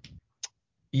 Mm-hmm.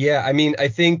 Yeah, I mean, I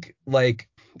think like,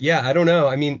 yeah, I don't know.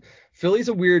 I mean, Philly's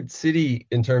a weird city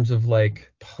in terms of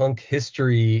like punk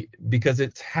history because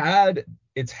it's had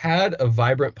a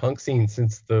vibrant punk scene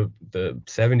since the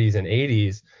 70s and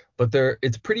 80s, but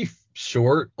it's pretty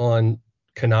short on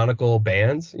canonical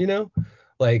bands, you know?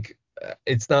 Like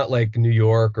it's not like New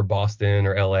York or Boston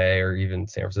or LA or even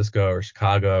San Francisco or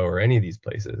Chicago or any of these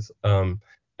places. And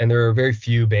there are very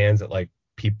few bands that like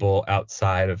people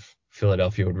outside of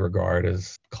Philadelphia would regard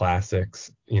as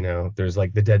classics. You know, there's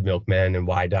like the Dead Milkmen and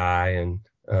Why Die and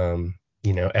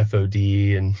you know,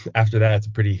 FOD, and after that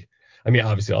it's I mean,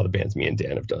 obviously all the bands me and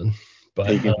Dan have done, but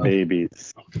Pagan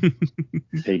Babies.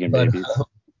 Babies.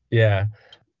 Yeah,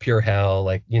 Pure Hell,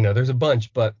 like, you know, there's a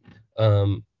bunch, but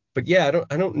yeah,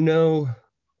 I don't know,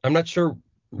 I'm not sure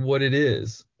what it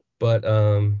is, but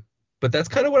that's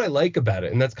kind of what I like about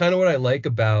it, and that's kind of what I like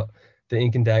about the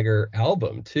Ink and Dagger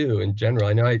album too in general.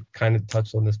 I know I kind of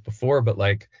touched on this before, but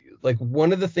like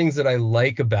one of the things that I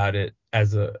like about it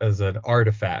as an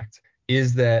artifact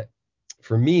is that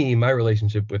for me, my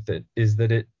relationship with it is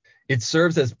that it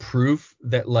serves as proof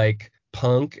that like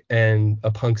punk and a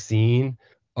punk scene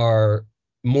are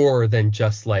more than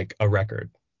just like a record,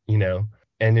 you know?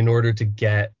 And in order to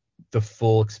get the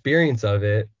full experience of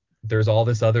it, there's all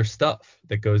this other stuff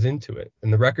that goes into it.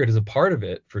 And the record is a part of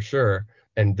it for sure.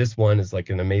 And this one is like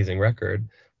an amazing record,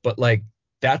 but like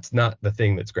that's not the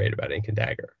thing that's great about Ink and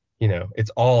Dagger. You know,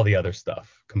 it's all the other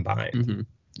stuff combined. Mm-hmm.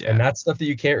 Yeah. And that's stuff that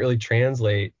you can't really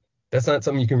translate. That's not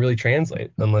something you can really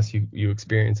translate unless you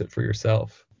experience it for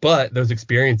yourself. But those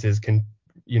experiences can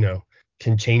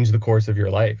change the course of your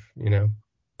life, you know?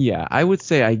 Yeah, I would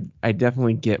say I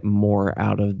definitely get more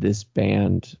out of this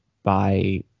band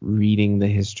by reading the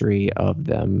history of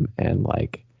them and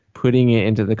like putting it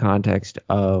into the context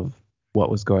of what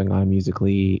was going on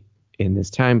musically in this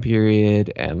time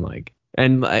period, and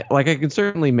I can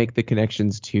certainly make the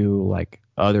connections to like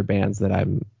other bands that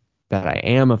I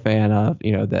am a fan of,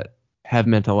 you know, that have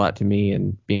meant a lot to me,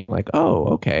 and being like, oh,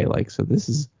 okay, like so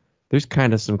there's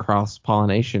kind of some cross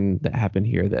pollination that happened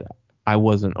here that I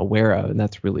wasn't aware of, and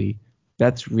that's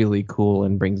really cool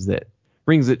and brings it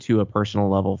to a personal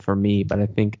level for me. But I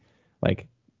think like,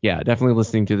 yeah, definitely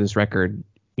listening to this record,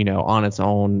 you know, on its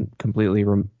own, completely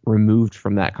removed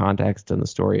from that context and the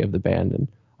story of the band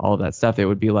and all of that stuff, it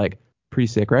would be like pretty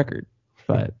sick record.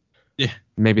 But yeah,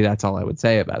 maybe that's all I would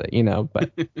say about it, you know.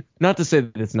 But not to say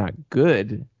that it's not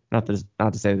good, not to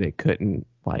say that it couldn't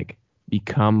like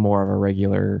become more of a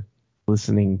regular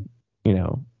listening, you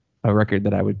know, a record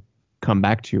that I would come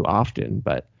back to often,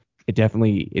 but it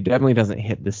definitely doesn't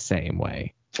hit the same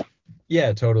way.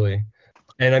 Yeah, totally.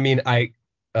 And I mean,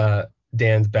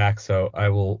 Dan's back, so I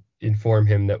will inform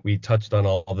him that we touched on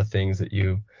all the things that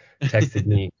you texted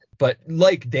me. But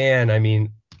like Dan, I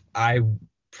mean,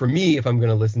 for me, if I'm going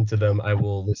to listen to them,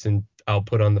 I'll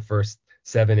put on the first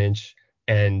 7-inch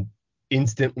and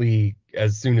instantly,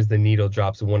 as soon as the needle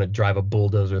drops, I want to drive a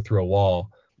bulldozer through a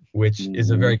wall, which is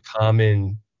a very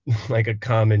common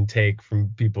take from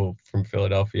people from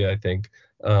Philadelphia, I think.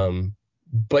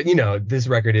 But this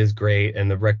record is great,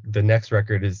 and the next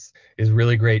record is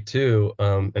really great too.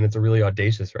 And it's a really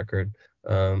audacious record,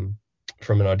 from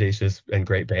an audacious and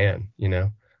great band.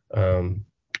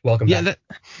 Welcome Yeah, back.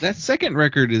 that second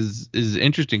record is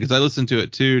interesting because I listened to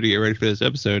it too to get ready for this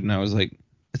episode, and I was like,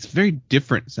 it's very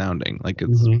different sounding. Like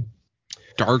it's Mhm.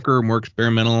 darker, more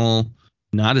experimental,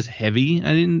 not as heavy.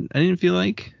 I didn't feel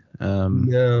like.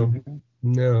 No,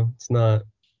 it's not.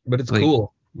 But it's Like,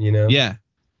 cool.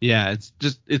 Yeah, it's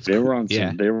They were cool. on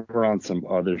Yeah. some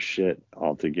other shit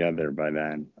altogether by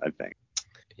then, I think.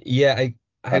 Yeah,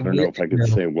 I don't know if I could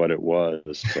say what it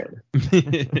was,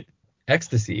 but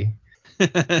Ecstasy.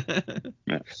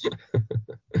 yeah.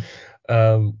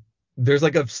 There's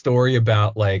like a story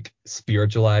about like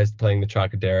Spiritualized playing the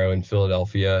Trocadero in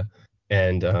Philadelphia,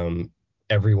 and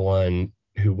everyone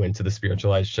who went to the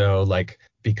Spiritualized show like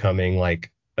becoming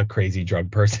like a crazy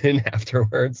drug person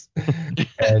afterwards.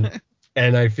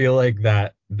 and I feel like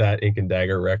that Ink and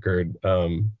Dagger record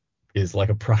is like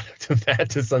a product of that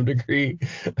to some degree.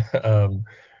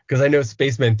 Because I know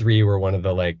Spacemen 3 were one of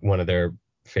Ink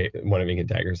and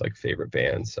Dagger's like favorite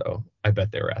bands, so I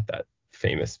bet they were at that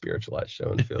famous Spiritualized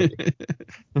show in Philly.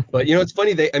 But it's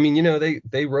funny,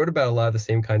 they wrote about a lot of the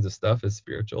same kinds of stuff as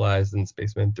Spiritualized and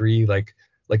Spacemen 3, like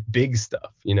big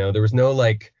stuff. There was no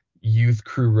like youth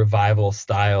crew revival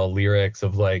style lyrics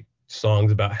of like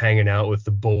songs about hanging out with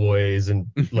the boys and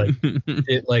like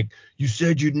it like you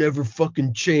said you'd never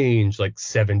fucking change like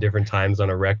 7 different times on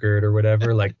a record or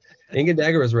whatever. Like Ink and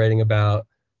Dagger was writing about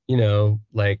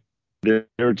like They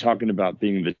were talking about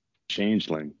being the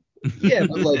changeling. yeah,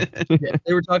 but like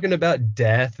they were talking about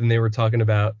death, and they were talking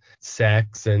about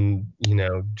sex and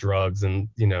drugs and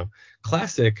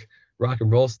classic rock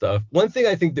and roll stuff. One thing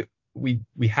I think that we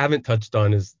haven't touched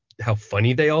on is how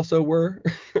funny they also were.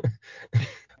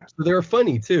 So they were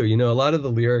funny too. A lot of the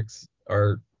lyrics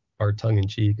are tongue in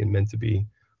cheek and meant to be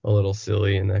a little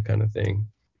silly and that kind of thing.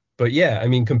 But yeah, I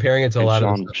mean, comparing it to a lot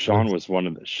of the Sean was one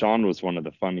of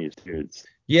the funniest dudes.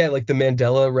 Yeah, like the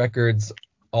Mandela records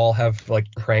all have like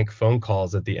prank phone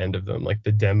calls at the end of them, like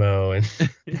the demo and,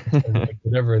 and like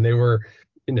whatever. And they were,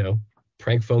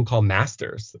 prank phone call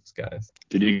masters, those guys.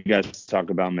 Did you guys talk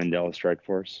about Mandela Strike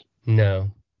Force? No.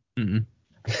 Mhm.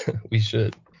 We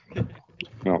should.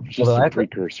 No, just a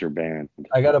precursor band.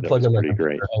 I gotta plug in my pretty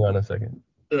computer. great. Hang on a second.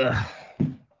 Ugh.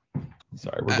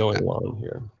 Sorry, we're going long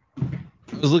here.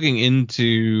 I was looking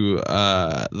into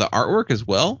the artwork as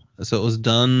well. So it was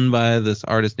done by this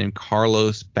artist named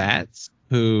Carlos Batz,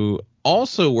 who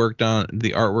also worked on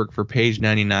the artwork for Page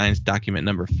 99's document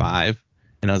number 5.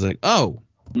 And I was like, oh,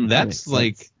 that's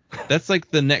like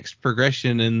the next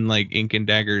progression in like Ink and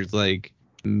Dagger's like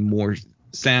more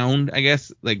sound, I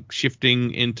guess, like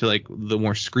shifting into like the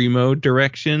more screamo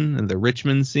direction and the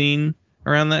Richmond scene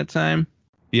around that time.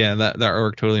 Yeah, that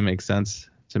artwork totally makes sense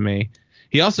to me.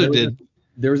 He also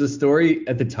There was a story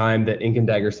at the time that Ink and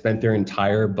Dagger spent their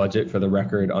entire budget for the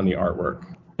record on the artwork,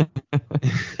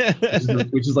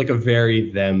 which is like a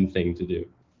very them thing to do.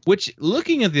 Which,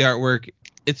 looking at the artwork,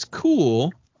 it's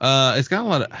cool. It's got a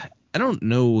lot of, I don't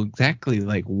know exactly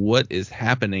like what is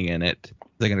happening in it.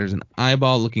 Like there's an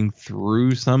eyeball looking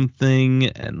through something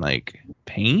and like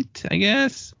paint, I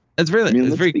guess. It's very. I mean, it's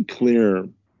let's very be clear.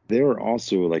 They were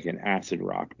also like an acid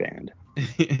rock band,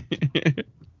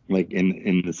 like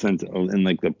in the sense of in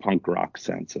like the punk rock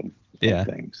sense of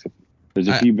things. There's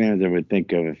a few bands I would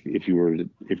think of if you were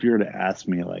to ask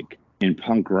me like in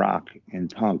punk rock and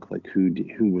punk, like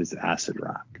who was acid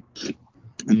rock,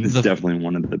 and this is definitely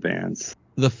one of the bands.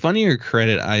 The funnier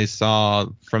credit I saw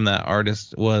from that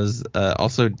artist was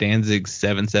also Danzig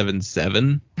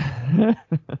 777,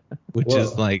 which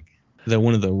is like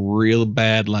one of the real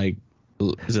bad like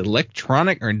is it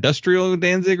electronic or industrial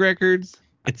Danzig records?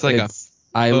 It's like a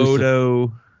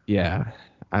photo.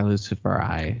 I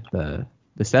Lucifer the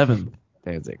 7th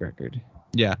Danzig record.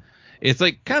 Yeah, it's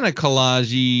like kind of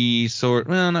collagey sort.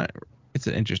 Well, not. It's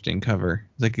an interesting cover.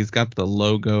 It's like he's got the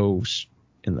logo is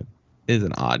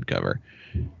an odd cover.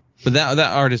 But that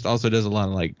artist also does a lot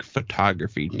of like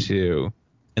photography too,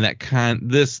 and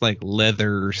this like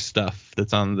leather stuff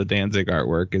that's on the Danzig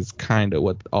artwork is kind of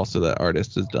what also that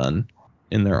artist has done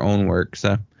in their own work.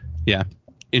 So yeah,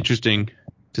 interesting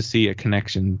to see a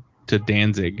connection to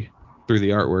Danzig through the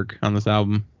artwork on this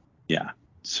album. Yeah.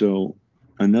 So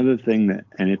another thing that,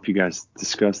 and if you guys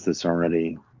discussed this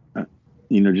already,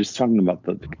 just talking about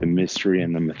the mystery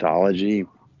and the mythology.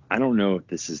 I don't know if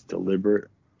this is deliberate.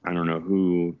 I don't know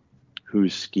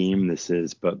whose scheme this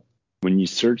is, but when you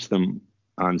search them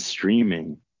on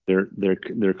streaming, their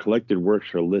collected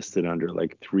works are listed under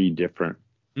like 3 different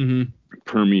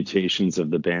permutations of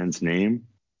the band's name.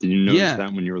 Did you notice Yeah.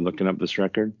 that when you were looking up this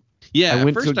record? Yeah,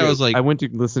 at first I was like, I went to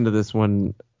listen to this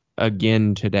one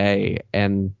again today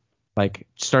and like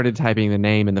started typing the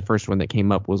name, and the first one that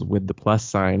came up was with the plus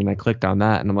sign, and I clicked on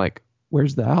that and I'm like,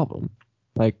 where's the album?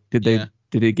 Like, did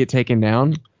it get taken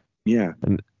down? Yeah.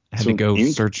 And I had So to go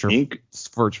Ink-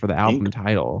 search for the album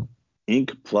title.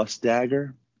 Ink plus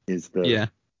Dagger is the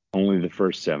only the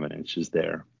first 7 inches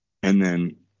there. And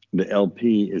then the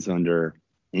LP is under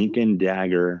Ink and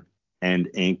Dagger and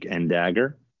Ink and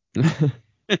Dagger.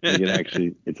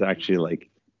 It's actually like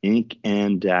Ink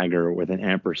and Dagger with an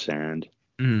ampersand,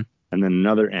 Mhm. and then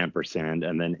another ampersand,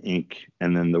 and then ink,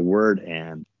 and then the word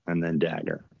and then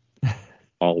dagger,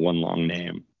 all one long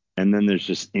name. And then there's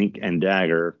just Ink and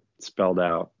Dagger spelled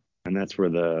out, and that's where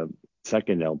the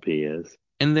second LP is.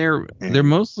 and they're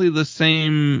mostly the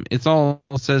same. It's all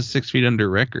says 6 Feet Under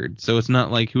record, so it's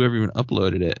not like whoever even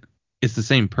uploaded it. It's the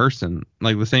same person,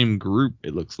 like the same group.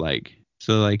 It looks like.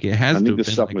 So like it has. I to think have this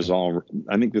been stuff like was all.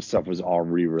 I think this stuff was all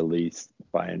re-released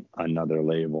by another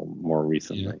label more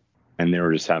recently, and they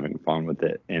were just having fun with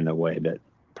it in a way that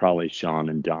probably Sean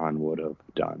and Don would have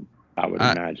done. I would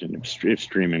imagine if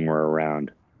streaming were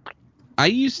around. I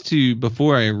used to,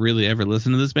 before I really ever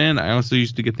listened to this band, I also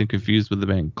used to get them confused with the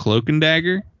band Cloak and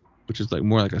Dagger, which is like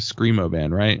more like a screamo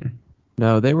band, right?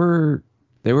 No, they were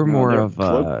more of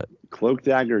Cloak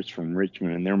Daggers from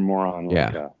Richmond, and they're more on like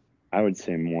Yeah. I would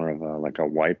say more of a like a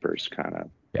Wipers kind of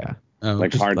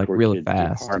like just, hardcore like, really kids,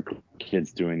 fast. hardcore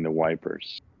kids doing the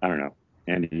Wipers. I don't know.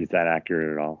 Andy, is that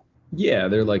accurate at all? Yeah,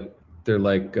 they're like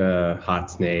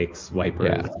Hot Snakes,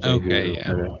 Wipers. Yeah. Okay, yeah.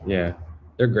 kinda. Yeah.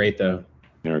 They're great though.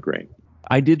 They're great.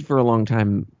 I did for a long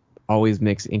time always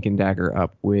mix Ink and Dagger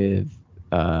up with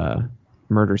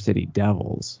Murder City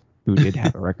Devils, who did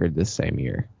have a record this same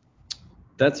year.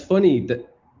 That's funny.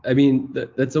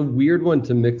 That's a weird one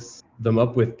to mix them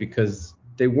up with because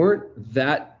they weren't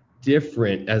that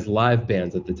different as live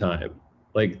bands at the time.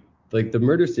 Like the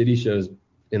Murder City shows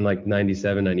in like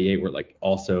 97, 98 were like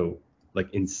also like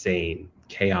insane,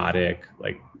 chaotic,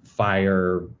 like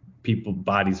fire, people,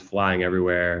 bodies flying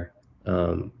everywhere.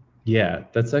 Yeah,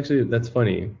 that's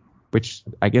funny. Which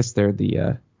I guess they're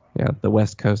the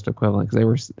West Coast equivalent,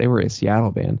 because they were a Seattle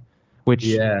band. Which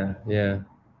Yeah.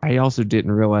 I also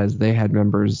didn't realize they had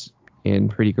members in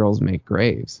Pretty Girls Make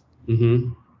Graves.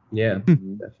 Mm-hmm. Yeah,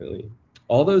 definitely.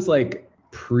 All those like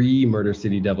pre-Murder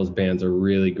City Devils bands are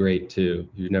really great too.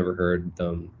 If you've never heard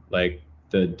them, like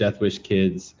the Death Wish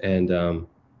Kids and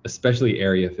especially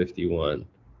Area 51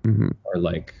 Mm-hmm. are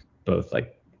like both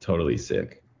like totally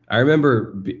sick. I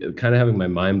remember kind of having my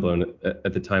mind blown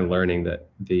at the time learning that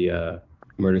the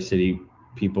Murder City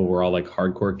people were all like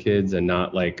hardcore kids and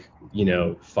not like,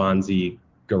 Fonzie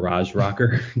garage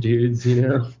rocker dudes,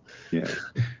 Yeah,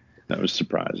 that was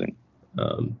surprising.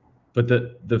 But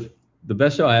the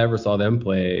best show I ever saw them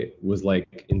play was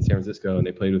like in San Francisco, and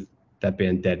they played with that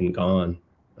band Dead and Gone,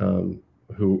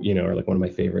 who are like one of my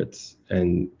favorites,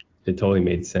 and it totally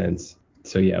made sense.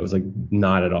 So yeah, it was like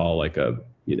not at all like a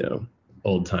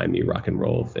old timey rock and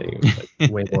roll thing.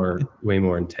 It was like way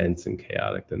more intense and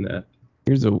chaotic than that.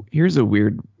 Here's a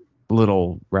weird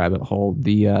little rabbit hole.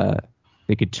 The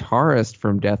guitarist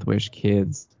from Death Wish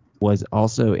Kids was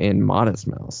also in Modest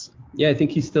Mouse. Yeah, I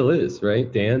think he still is,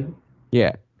 right, Dan?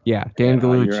 Yeah, Dan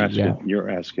Gallucci. You're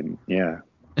asking, yeah.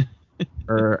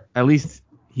 Or at least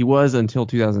he was until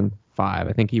 2005.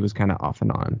 I think he was kind of off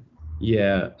and on.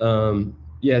 Yeah.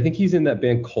 Yeah, I think he's in that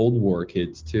band Cold War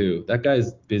Kids too. That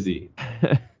guy's busy.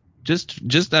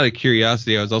 Just out of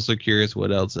curiosity, I was also curious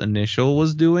what else Initial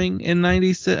was doing in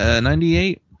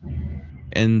 98.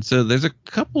 And so there's a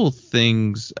couple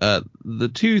things.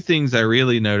 The two things I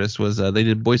really noticed was they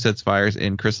did Boy Sets Fires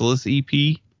in Chrysalis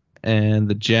EP and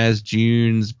the Jazz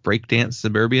Junes Breakdance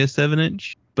Suburbia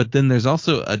 7-inch. But then there's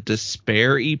also a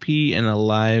Despair EP and a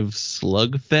live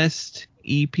Slugfest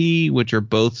EP, which are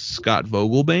both Scott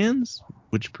Vogel bands,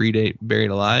 which predate Buried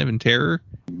Alive and Terror.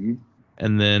 Mm-hmm.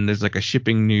 And then there's like a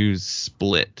Shipping News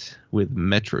split with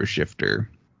Metro Shifter.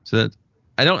 So that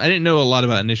I didn't know a lot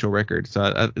about Initial Records,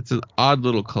 so it's an odd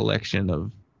little collection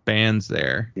of bands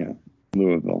there. Yeah,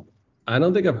 Louisville. I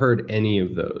don't think I've heard any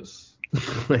of those.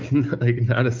 like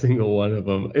not a single one of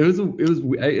them. It was.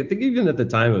 I think even at the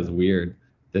time it was weird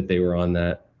that they were on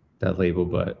that label,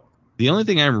 but The only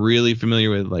thing I'm really familiar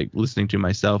with, like listening to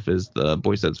myself, is the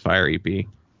Boy Sets Fire EP.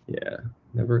 yeah,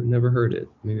 never heard it.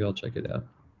 Maybe I'll check it out.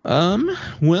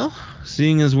 Well,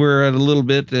 seeing as we're at a little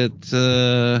bit at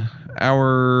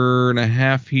hour and a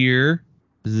half here,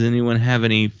 does anyone have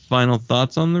any final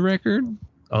thoughts on the record?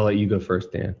 I'll let you go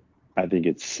first, Dan. I think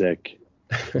it's sick.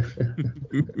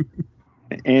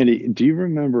 Andy, do you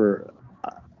remember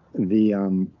I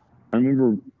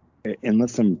remember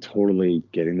unless I'm totally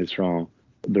getting this wrong,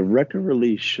 the record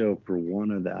release show for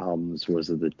one of the albums was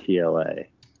at the TLA.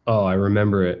 Oh, I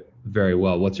remember it very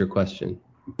well. What's your question?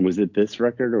 Was it this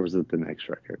record or was it the next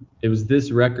record? It was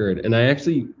this record, and I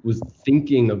actually was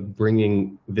thinking of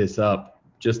bringing this up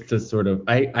just to sort of,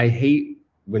 I hate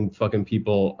when fucking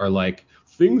people are like,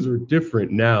 things are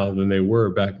different now than they were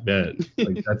back then.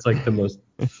 Like, that's like the most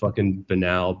fucking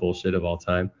banal bullshit of all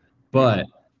time. But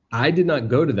I did not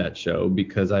go to that show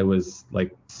because I was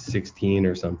like 16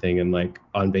 or something and like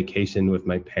on vacation with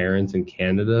my parents in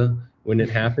Canada when it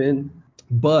happened.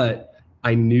 But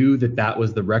I knew that that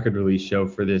was the record release show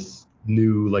for this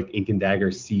new like Ink and Dagger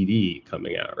CD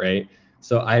coming out, right?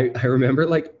 So I remember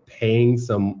like paying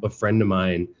a friend of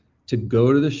mine to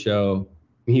go to the show.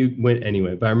 He went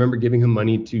anyway, but I remember giving him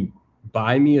money to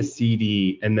buy me a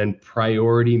CD and then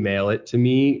priority mail it to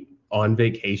me on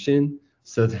vacation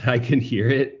so that I could hear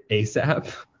it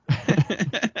ASAP,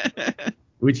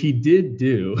 which he did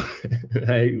do.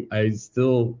 I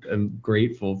still am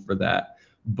grateful for that.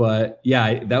 But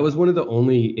yeah, that was one of the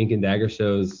only Ink and Dagger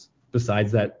shows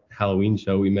besides that Halloween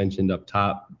show we mentioned up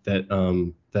top that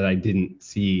I didn't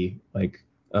see like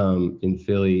in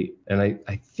Philly. And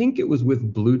I think it was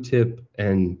with Blue Tip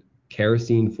and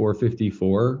Kerosene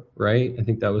 454, right? I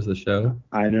think that was the show.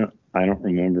 I don't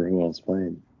remember who else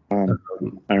played.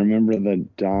 I remember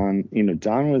that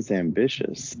Don was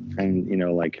ambitious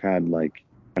and, like had like,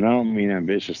 and I don't mean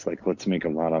ambitious like let's make a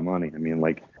lot of money. I mean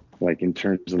like in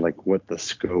terms of like what the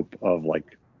scope of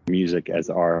like music as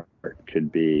art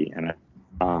could be. And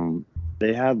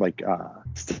they had like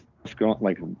stuff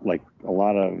going, like a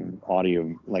lot of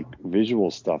audio, like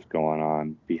visual stuff going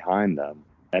on behind them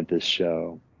at this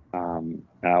show.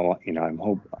 Now,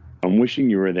 I'm wishing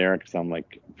you were there because I'm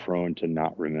like prone to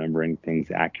not remembering things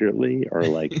accurately or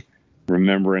like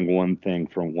remembering one thing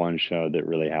from one show that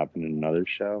really happened in another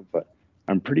show. But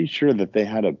I'm pretty sure that they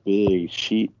had a big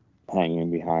sheet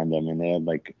hanging behind them and they had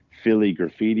like Philly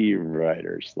graffiti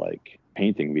writers like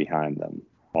painting behind them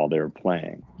while they were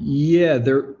playing. Yeah,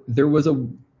 there was a.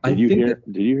 Did you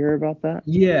hear about that?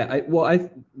 Yeah,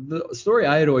 the story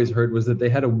I had always heard was that they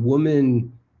had a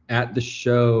woman at the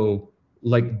show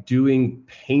like doing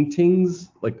paintings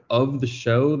like of the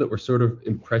show that were sort of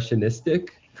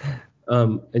impressionistic.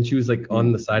 And she was like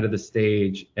on the side of the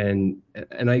stage and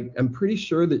I'm pretty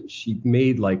sure that she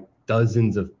made like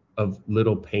dozens of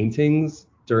little paintings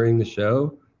during the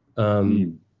show.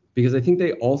 Because I think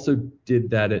they also did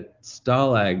that at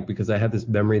Stalag because I have this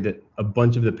memory that a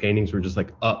bunch of the paintings were just like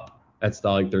up at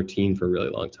Stalag 13 for a really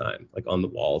long time, like on the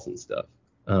walls and stuff.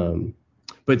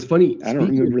 But it's funny. I don't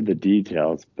remember the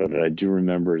details, but I do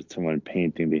remember someone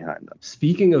painting behind them.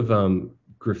 Speaking of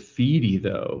graffiti,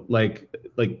 though, like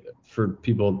for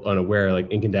people unaware, like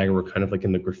Ink and Dagger were kind of like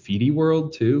in the graffiti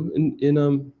world too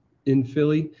in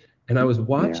Philly. And I was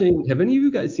watching. Yeah. Have any of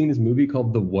you guys seen this movie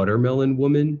called The Watermelon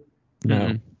Woman?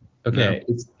 No. Okay,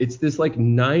 no. It's this like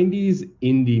 90s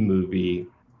indie movie,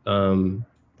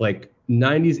 like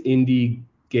 90s indie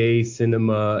gay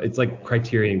cinema. It's like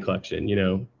Criterion Collection,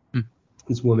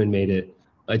 This woman made it.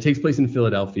 It takes place in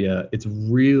Philadelphia. It's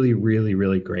really, really,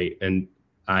 really great. And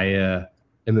I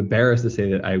am embarrassed to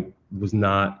say that I was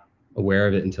not aware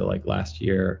of it until like last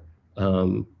year.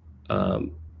 The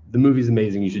movie's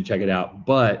amazing. You should check it out.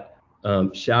 But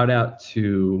shout out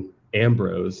to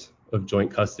Ambrose of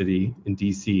Joint Custody in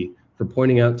DC for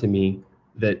pointing out to me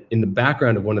that in the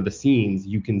background of one of the scenes,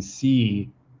 you can see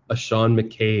a Sean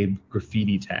McCabe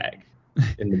graffiti tag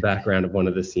in the background of one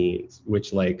of the scenes,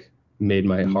 which like made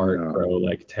my heart grow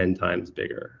like 10 times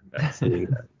bigger at seeing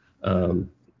that.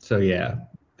 So yeah,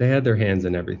 they had their hands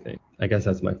in everything. I guess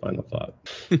that's my final thought.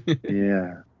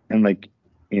 Yeah. And like,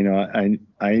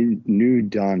 I knew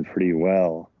Don pretty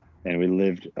well and we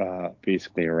lived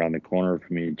basically around the corner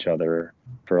from each other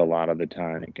for a lot of the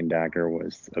time. Ink and Dagger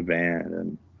was a band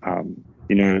and,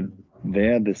 they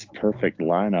had this perfect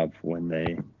lineup when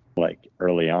they like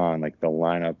early on, like the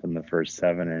lineup in the first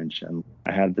 7-inch. And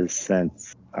I had this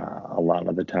sense a lot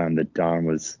of the time that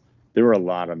there were a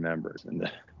lot of members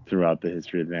throughout the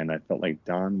history of the band. I felt like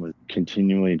Don was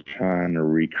continually trying to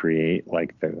recreate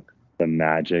like the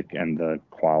magic and the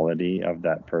quality of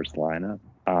that first lineup.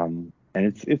 And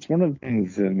it's one of the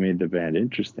things that made the band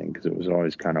interesting because it was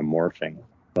always kind of morphing.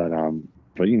 But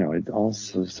it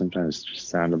also sometimes just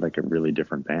sounded like a really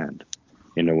different band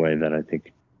in a way that I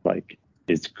think like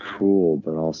is cool,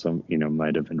 but also,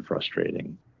 might have been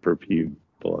frustrating for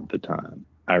people at the time.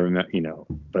 I remember,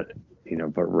 but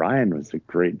Ryan was a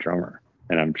great drummer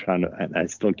and I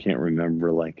still can't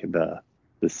remember like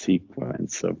the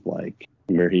sequence of like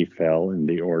where he fell in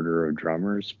the order of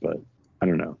drummers, but I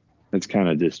don't know. It's kind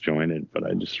of disjointed, but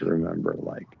I just remember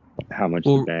like how much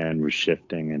Well- the band was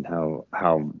shifting and how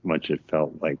much it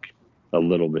felt like a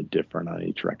little bit different on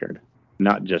each record.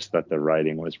 Not just that the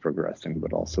writing was progressing,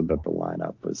 but also that the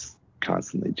lineup was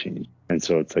constantly changing. And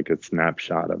so it's like a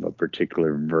snapshot of a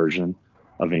particular version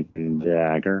of Ink and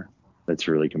Dagger that's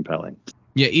really compelling.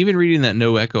 Yeah, even reading that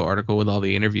No Echo article with all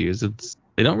the interviews,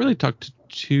 they don't really talk to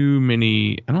too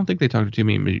many. I don't think they talk to too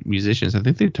many musicians. I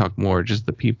think they talk more just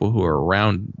the people who are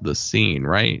around the scene,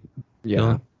 right? Yeah.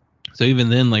 Dylan? So even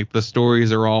then, like the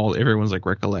stories are all everyone's like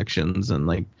recollections and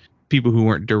like people who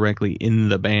weren't directly in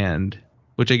the band,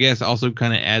 which I guess also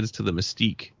kind of adds to the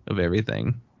mystique of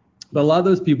everything. But a lot of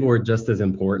those people were just as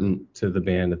important to the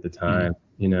band at the time.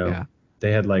 You know, Yeah.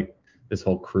 they had like this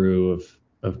whole crew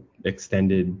of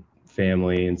extended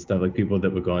family and stuff, like people that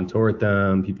would go on tour with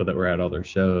them, people that were at all their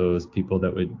shows, people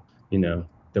that would, you know,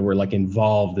 that were like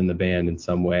involved in the band in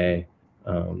some way.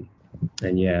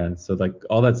 And yeah, so like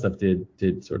all that stuff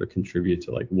did sort of contribute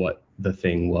to like what the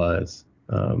thing was.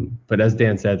 But as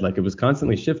Dan said, like it was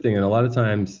constantly shifting, and a lot of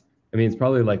times, I mean, it's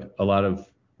probably like a lot of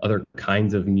other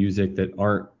kinds of music that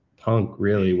aren't punk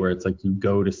really, where it's like you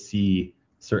go to see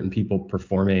certain people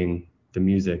performing the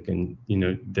music, and you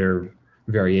know their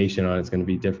variation on it's going to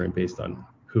be different based on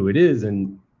who it is,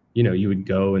 and you know you would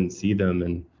go and see them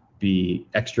and be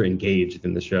extra engaged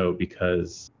in the show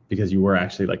because you were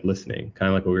actually like listening, kind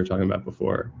of like what we were talking about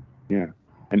before. Yeah.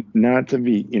 And not to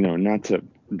be, not to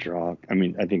draw, I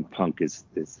mean, I think punk is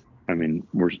I mean,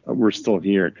 we're still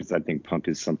here because I think punk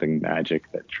is something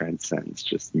magic that transcends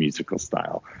just musical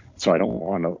style. So I don't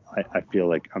want to, I feel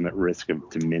like I'm at risk of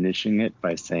diminishing it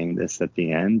by saying this at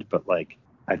the end, but like,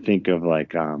 I think of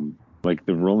like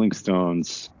the Rolling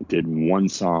Stones did one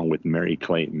song with Mary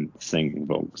Clayton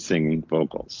singing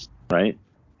vocals, right?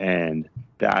 And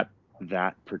that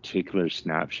particular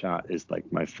snapshot is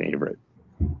like my favorite.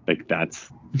 Like that's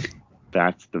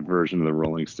the version of the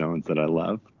Rolling Stones that I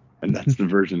love, and that's the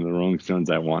version of the Rolling Stones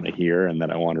I want to hear and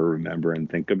that I want to remember and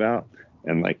think about.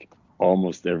 And like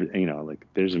almost every, like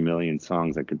there's a million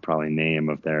songs I could probably name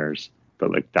of theirs,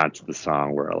 but like that's the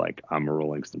song where like I'm a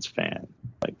Rolling Stones fan.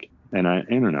 Like, and I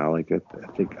don't know, like I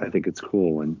think it's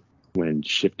cool when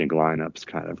shifting lineups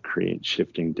kind of create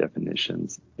shifting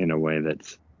definitions in a way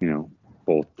that's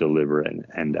both deliberate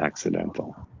and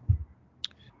accidental.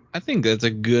 I think that's a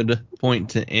good point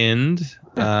to end.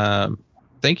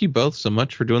 Thank you both so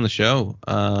much for doing the show.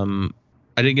 I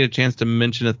didn't get a chance to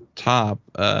mention at the top.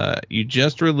 You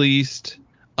just released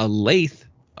a lathe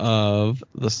of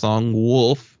the song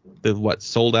Wolf, that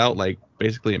sold out like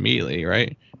basically immediately,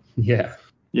 right? Yeah.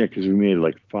 Yeah, because we made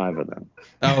like 5 of them.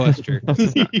 Oh, that's true.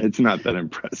 It's not that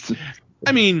impressive.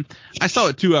 I mean, I saw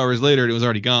it 2 hours later and it was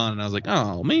already gone, and I was like,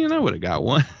 oh man, I would have got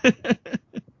one. Dan,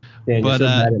 you're But, so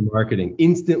bad at marketing.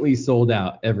 Instantly sold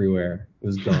out everywhere. It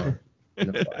was gone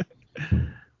in a flash.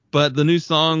 But the new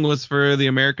song was for the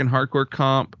American Hardcore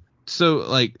Comp. So,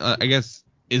 like, I guess,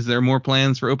 is there more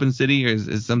plans for Open City, or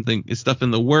is stuff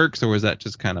in the works, or was that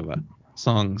just kind of a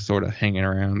song sort of hanging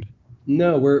around?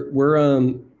 No,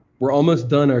 we're almost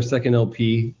done our second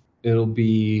LP. It'll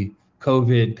be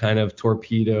COVID kind of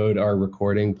torpedoed our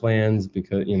recording plans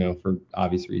because, for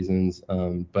obvious reasons.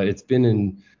 But it's been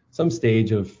in some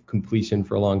stage of completion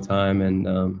for a long time,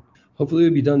 and hopefully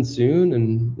it'll be done soon,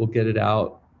 and we'll get it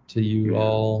out to you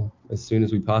all as soon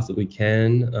as we possibly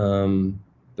can.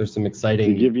 There's some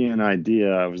exciting. To give you an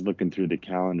idea, I was looking through the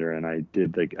calendar, and I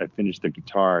finished the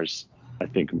guitars, I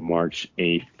think March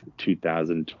 8th,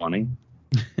 2020.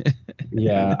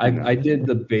 Yeah, I did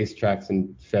the bass tracks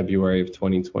in February of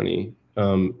 2020.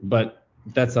 But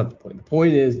that's not the point. The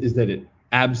point is that it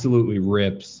absolutely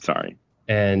rips. Sorry.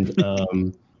 And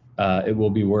it will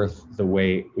be worth the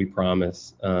wait, we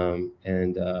promise.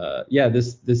 Yeah,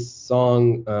 this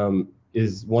song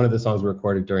is one of the songs we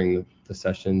recorded during the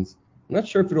sessions. I'm not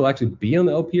sure if it'll actually be on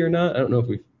the LP or not. I don't know if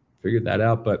we've figured that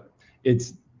out, but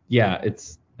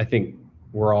I think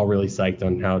we're all really psyched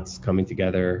on how it's coming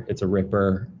together. It's a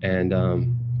ripper, and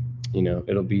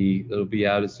it'll be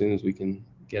out as soon as we can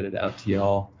get it out to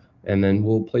y'all, and then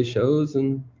we'll play shows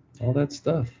and all that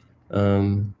stuff.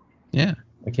 Yeah,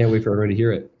 I can't wait for everybody to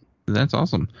hear it. That's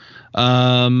awesome.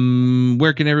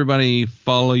 Where can everybody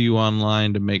follow you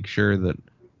online to make sure that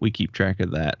we keep track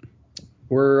of that?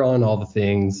 We're on all the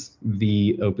things,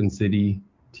 the Open City,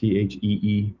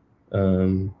 THEE,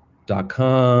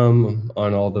 .com,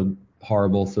 on all the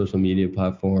horrible social media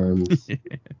platforms,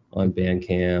 on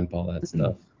Bandcamp, all that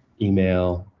stuff.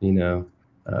 Email,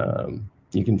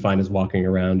 you can find us walking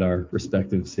around our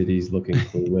respective cities looking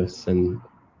clueless and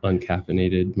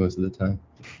uncaffeinated most of the time.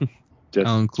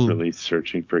 Desperately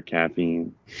searching for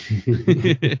caffeine.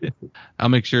 I'll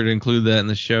make sure to include that in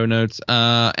the show notes.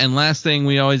 And last thing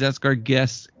we always ask our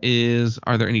guests is,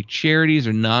 are there any charities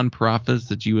or nonprofits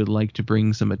that you would like to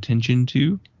bring some attention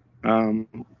to?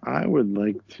 I would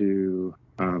like to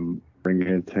bring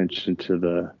attention to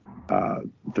the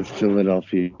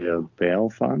Philadelphia Bail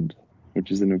Fund,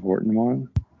 which is an important one.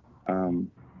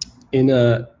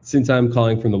 Since I'm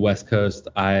calling from the West Coast,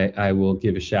 I will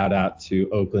give a shout out to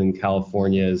Oakland,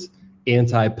 California's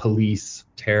anti-police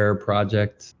terror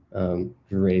project.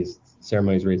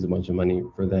 Ceremonies raised a bunch of money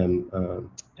for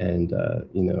them, and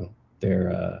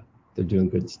they're doing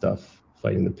good stuff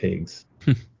fighting the pigs.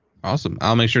 Awesome.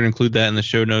 I'll make sure to include that in the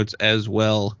show notes as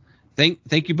well.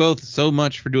 Thank you both so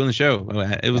much for doing the show.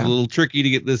 It was a little tricky to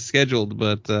get this scheduled,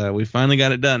 but we finally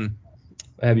got it done.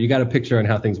 You got a picture on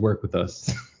how things work with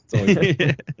us. All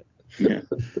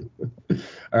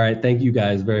right. Thank you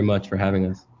guys very much for having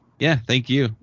us. Yeah, thank you.